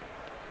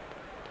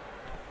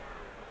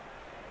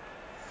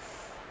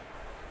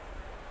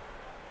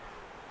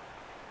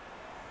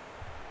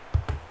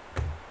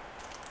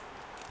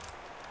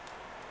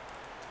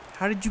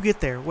 How did you get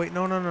there? Wait,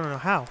 no.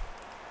 How?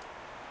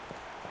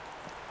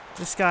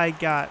 This guy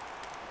got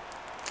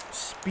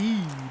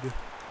speed.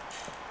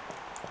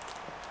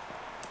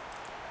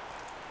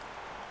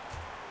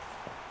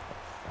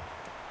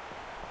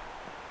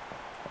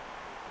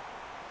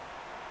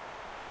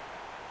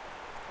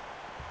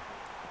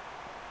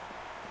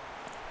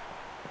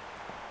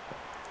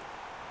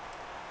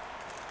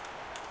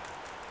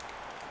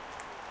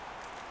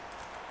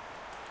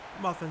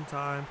 Muffin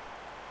time.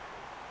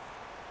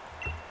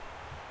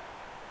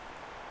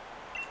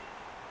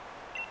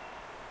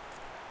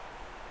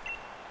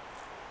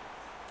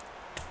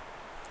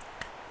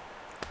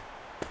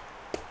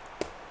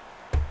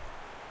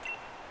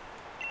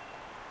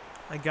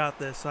 I got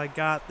this. I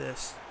got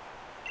this.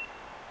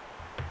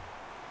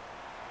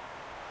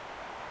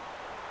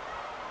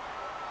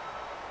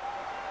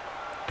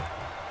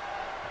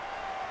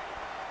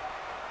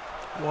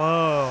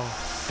 Whoa.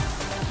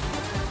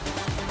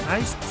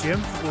 Nice gym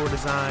floor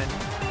design.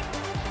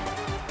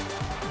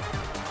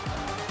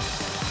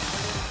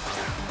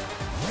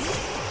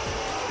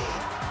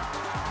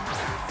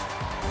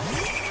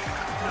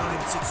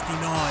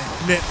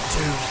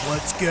 Neptune,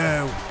 let's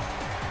go.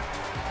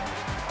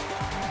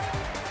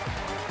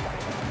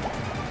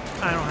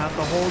 I don't have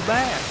to hold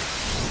back.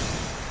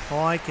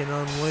 Oh, I can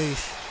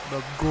unleash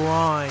the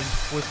grind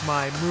with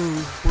my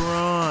move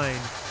grind.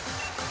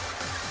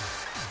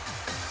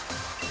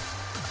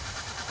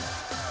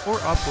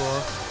 Or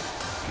Uproar.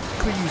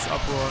 Could use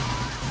Uproar.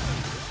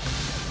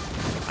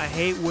 I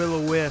hate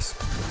Will-O-Wisp.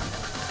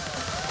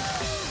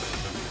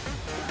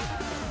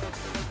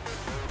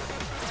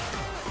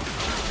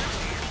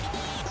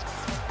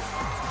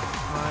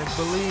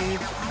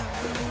 believe,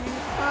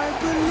 I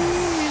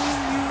believe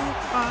in you.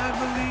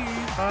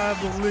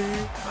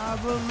 I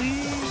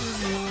believe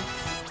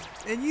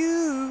in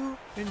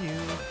you.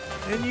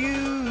 And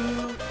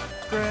you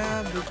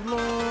grab the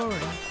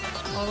glory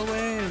all the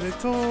way to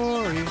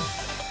victory.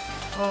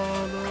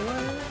 All the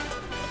way.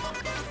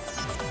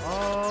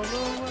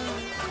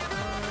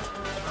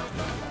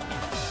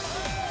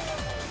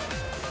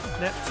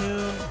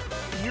 Neptune,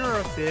 you're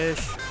a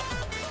fish.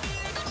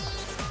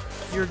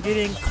 You're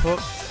getting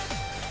cooked.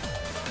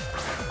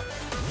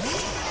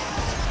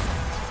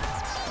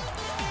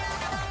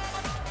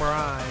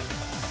 Brine.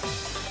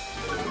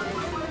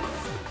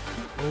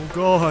 Oh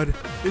God,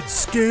 it's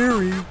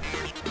scary.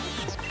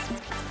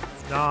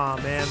 Nah,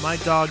 man, my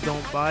dog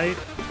don't bite.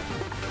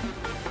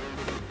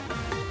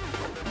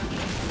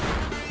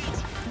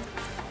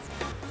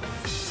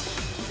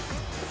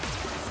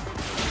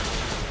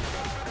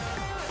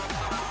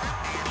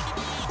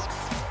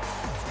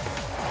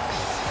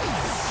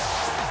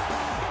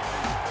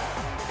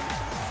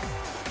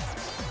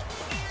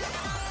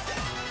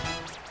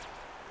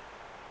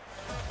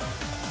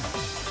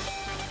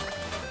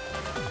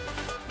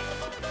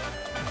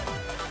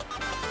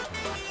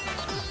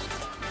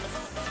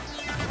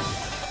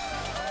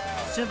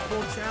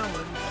 Simple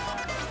challenge.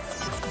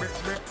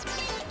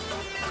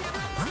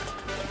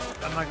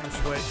 I'm not gonna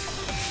switch.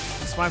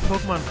 Since my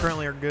Pokemon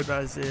currently are good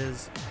as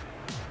is.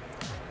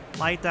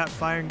 Light that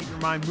fire and get your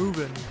mind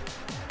moving.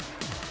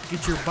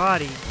 Get your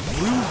body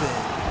moving.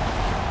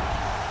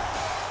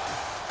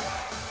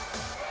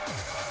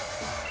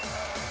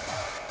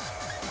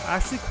 I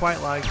actually quite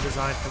like the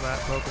design for that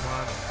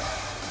Pokemon.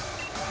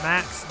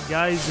 Max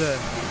Geyser.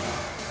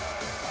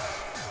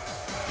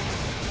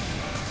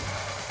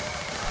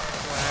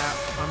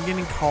 I'm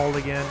getting called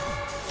again.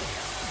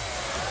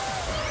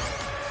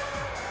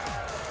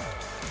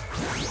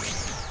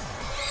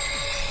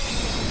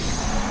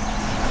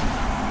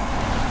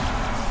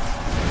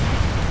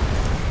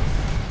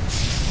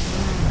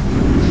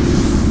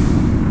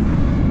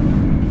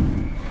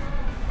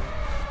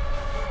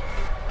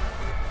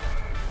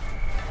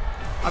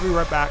 I'll be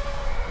right back.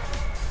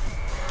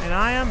 And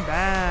I am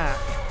back.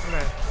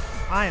 Okay.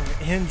 I am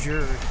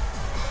injured.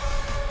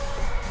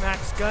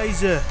 Max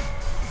Geyser.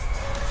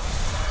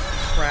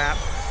 Crap.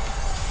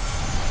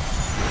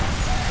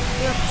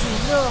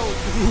 No.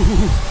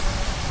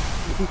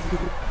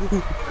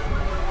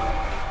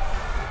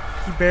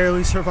 He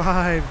barely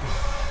survived.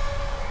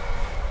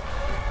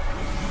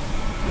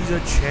 He's a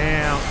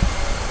champ.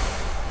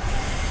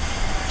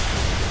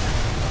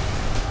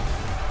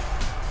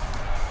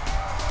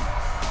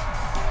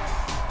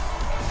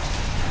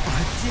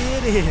 I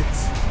did it.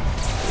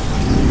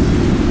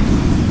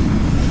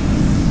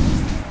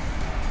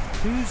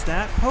 Who's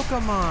that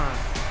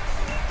Pokemon?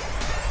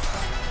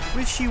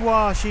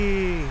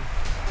 Wishy-washy.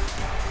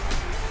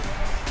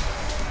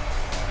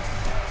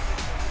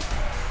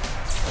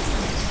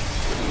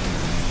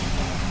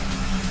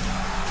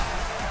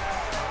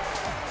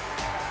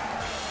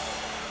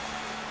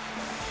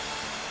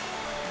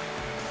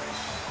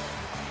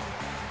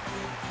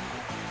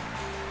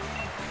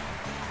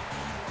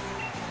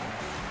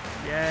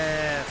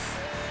 Yes.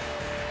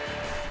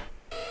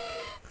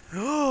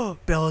 Oh,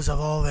 Bella's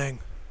evolving.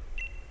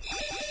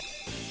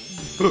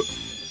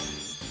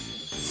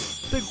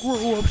 They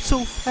grow up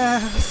so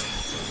fast.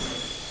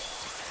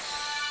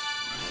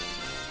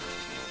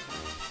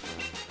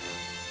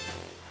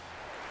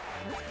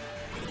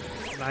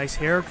 Nice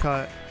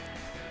haircut.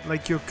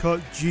 Like your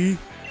cut, G.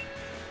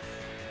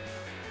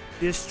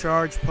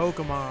 Discharge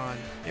Pokemon.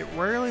 It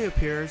rarely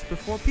appears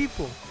before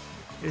people.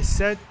 It is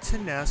said to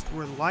nest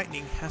where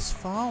lightning has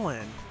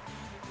fallen.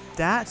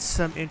 That's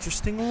some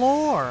interesting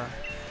lore.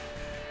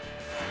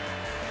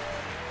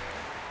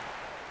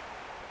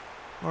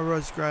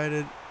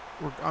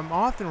 I'm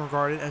often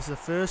regarded as the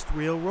first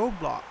real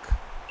roadblock.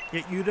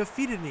 Yet you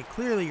defeated me.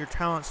 Clearly your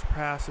talent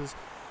surpasses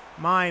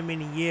my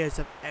many years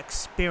of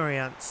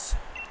experience.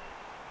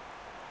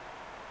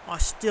 I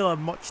still have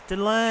much to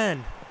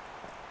learn.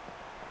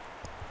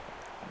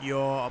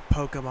 You're a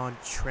Pokemon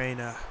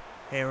trainer,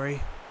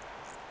 Harry.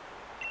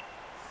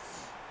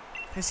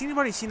 Has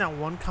anybody seen that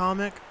one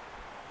comic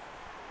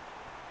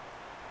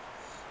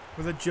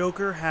where the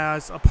Joker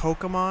has a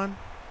Pokemon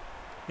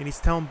and he's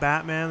telling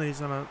Batman that he's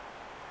gonna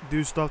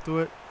do stuff to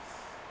it?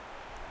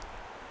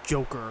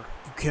 Joker,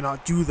 you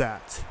cannot do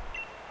that.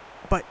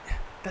 But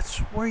that's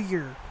where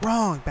you're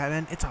wrong,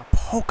 Batman. It's a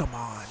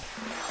Pokemon.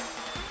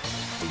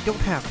 They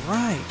don't have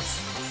rights.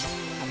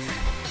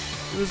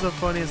 It was the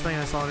funniest thing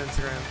I saw on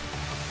Instagram.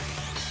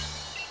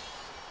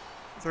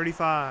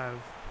 35.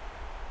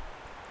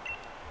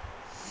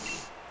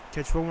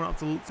 Catch Pokemon up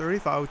to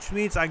 35, which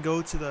means I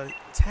go to the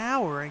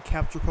tower and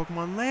capture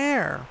Pokemon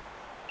there.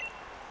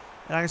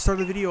 And I can start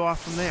the video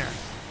off from there.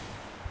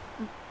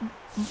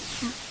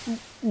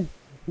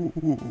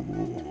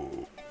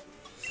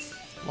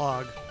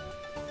 Log.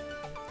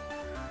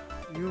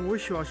 You and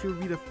Wishy-washy would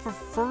be the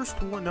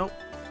first one. Nope.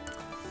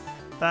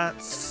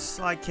 That's...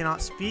 I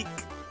cannot speak.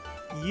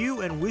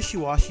 You and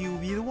Wishy-washy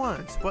would be the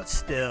ones. But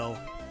still.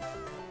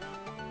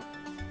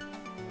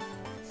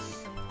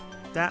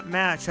 That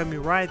match had me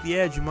right at the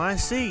edge of my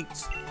seat.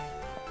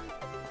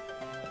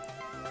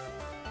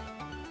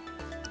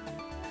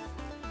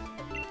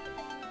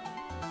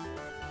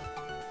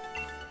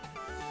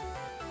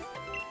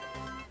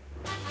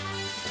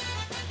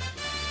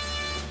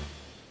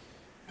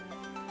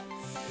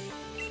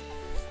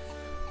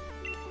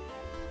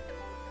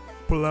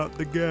 Pull out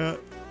the gat.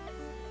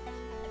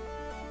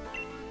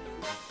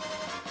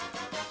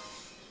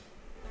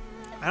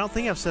 I don't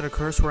think I've said a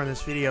curse word in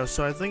this video,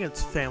 so I think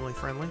it's family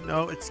friendly.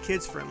 No, it's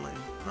kids friendly.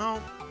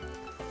 No.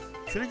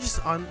 Should I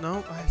just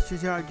no?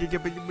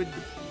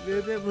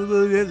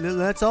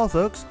 That's all,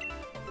 folks.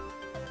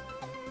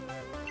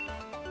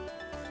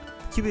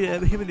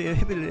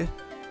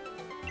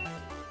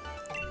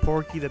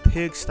 Porky the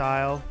Pig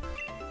style,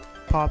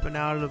 popping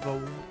out of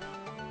a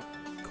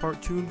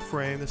cartoon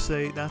frame to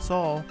say that's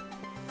all.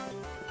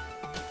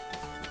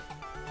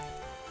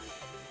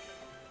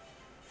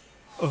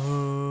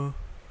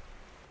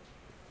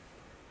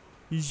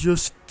 He's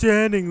just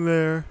standing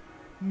there,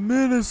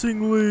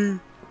 menacingly.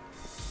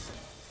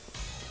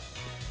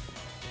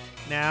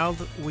 Now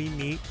we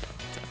meet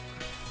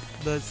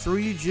the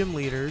 3 gym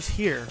leaders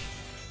here.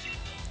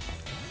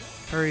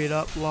 Hurry it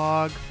up,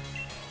 log.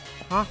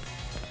 Huh?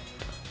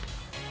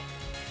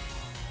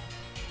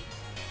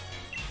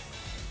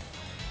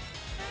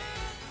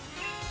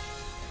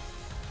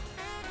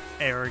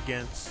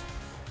 Arrogance.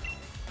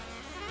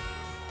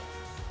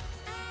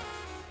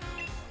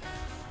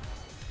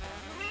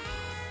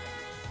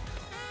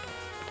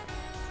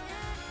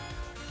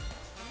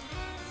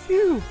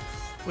 Phew!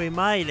 We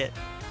made it.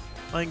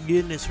 Thank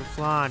goodness for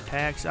flying,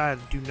 Tax. I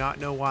do not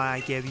know why I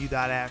gave you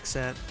that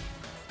accent.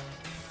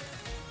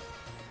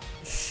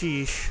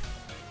 Sheesh.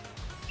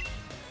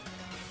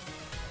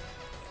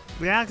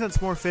 The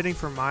accent's more fitting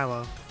for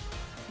Milo.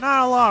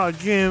 Not a lot of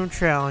gym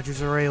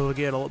challenges are able to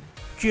get a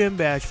gym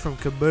badge from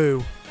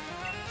Kabu.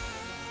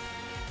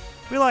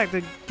 We like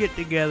to get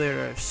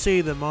together to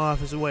see them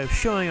off as a way of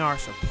showing our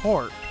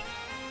support.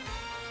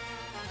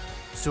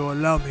 So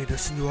allow me to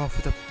send you off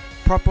with a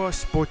proper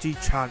sporty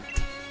chant.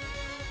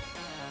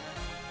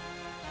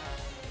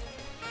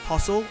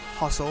 Hustle,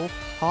 hustle,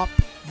 hop,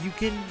 you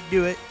can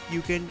do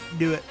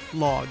it,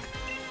 log.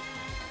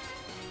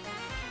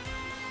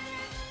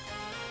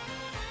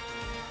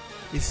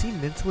 Is he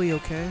mentally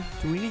okay?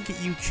 Do we need to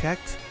get you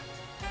checked?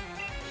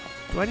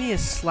 Do I need to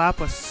slap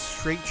a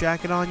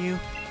straitjacket on you?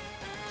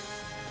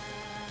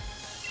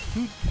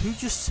 Who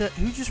just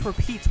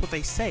repeats what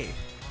they say?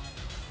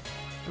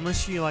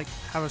 Unless you like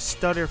have a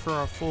stutter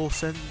for a full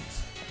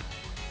sentence.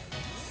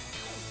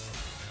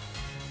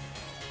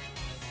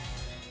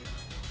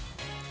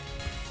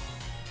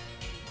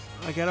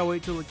 I gotta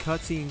wait till the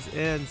cutscenes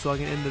end so I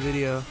can end the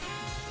video.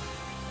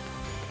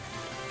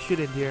 Should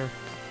end here.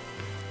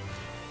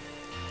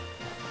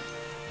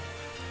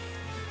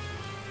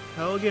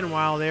 Hello again,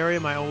 Wild Area,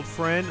 my old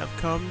friend. I've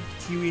come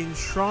to you even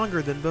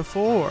stronger than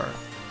before.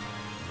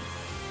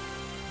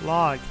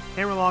 Log.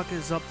 Hammerlock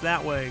is up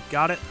that way.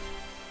 Got it?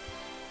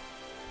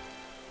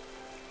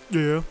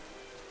 Yeah.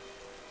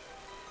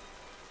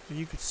 And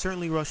you could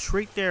certainly rush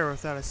straight there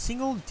without a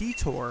single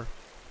detour.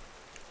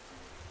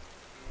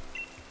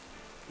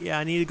 Yeah,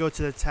 I need to go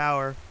to the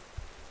tower.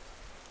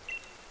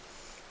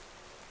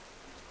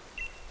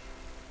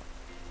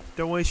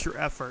 Don't waste your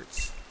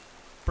efforts.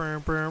 Burn,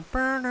 burn,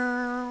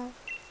 burn.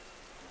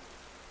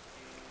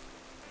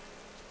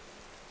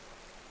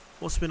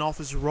 We'll spin off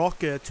his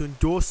rocket to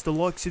endorse the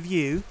likes of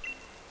you.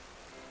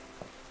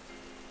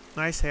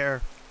 Nice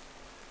hair.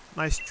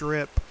 Nice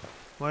drip.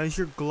 Why is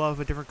your glove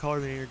a different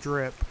color than your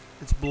drip?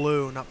 It's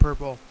blue, not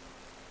purple.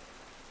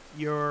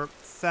 Your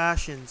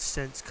fashion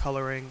sense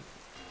coloring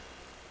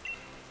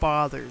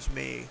bothers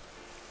me.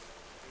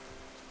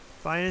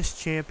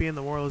 Finest champion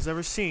the world has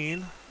ever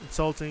seen.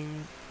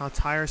 Insulting, how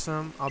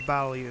tiresome, I'll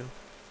battle you.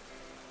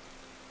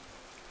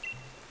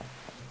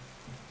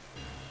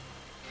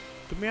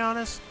 To be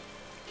honest,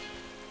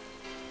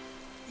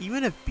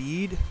 even if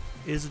Bede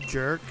is a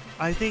jerk,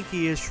 I think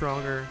he is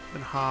stronger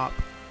than Hop.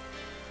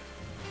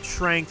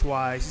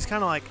 Strength-wise, he's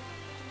kind of like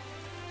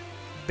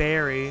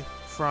Barry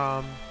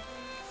from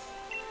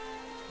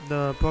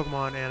the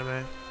Pokemon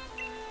anime.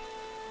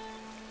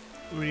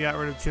 When he got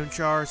rid of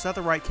Chimchar, is that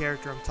the right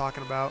character I'm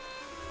talking about?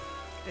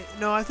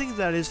 No, I think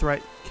that is the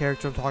right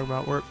character I'm talking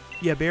about. Where,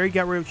 yeah, Barry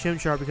got rid of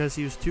Chimchar because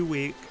he was too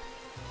weak.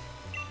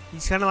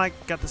 He's kind of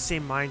like got the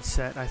same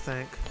mindset, I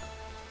think.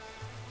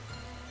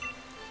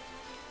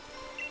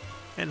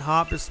 And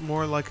Hop is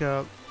more like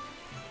a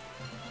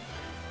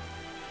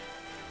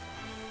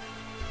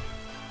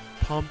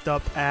pumped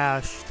up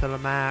Ash to the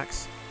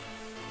max.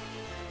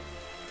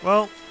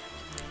 Well,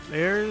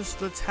 there's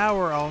the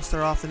tower I'll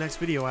start off the next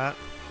video at.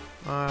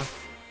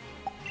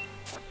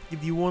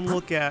 Give you one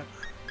look at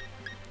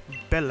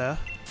Bella.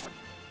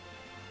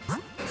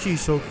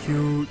 She's so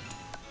cute.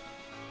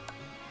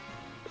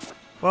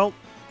 Well,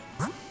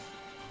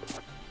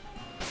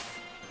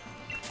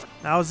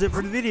 that was it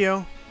for the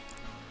video.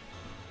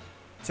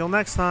 Till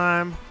next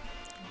time,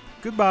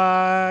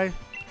 goodbye.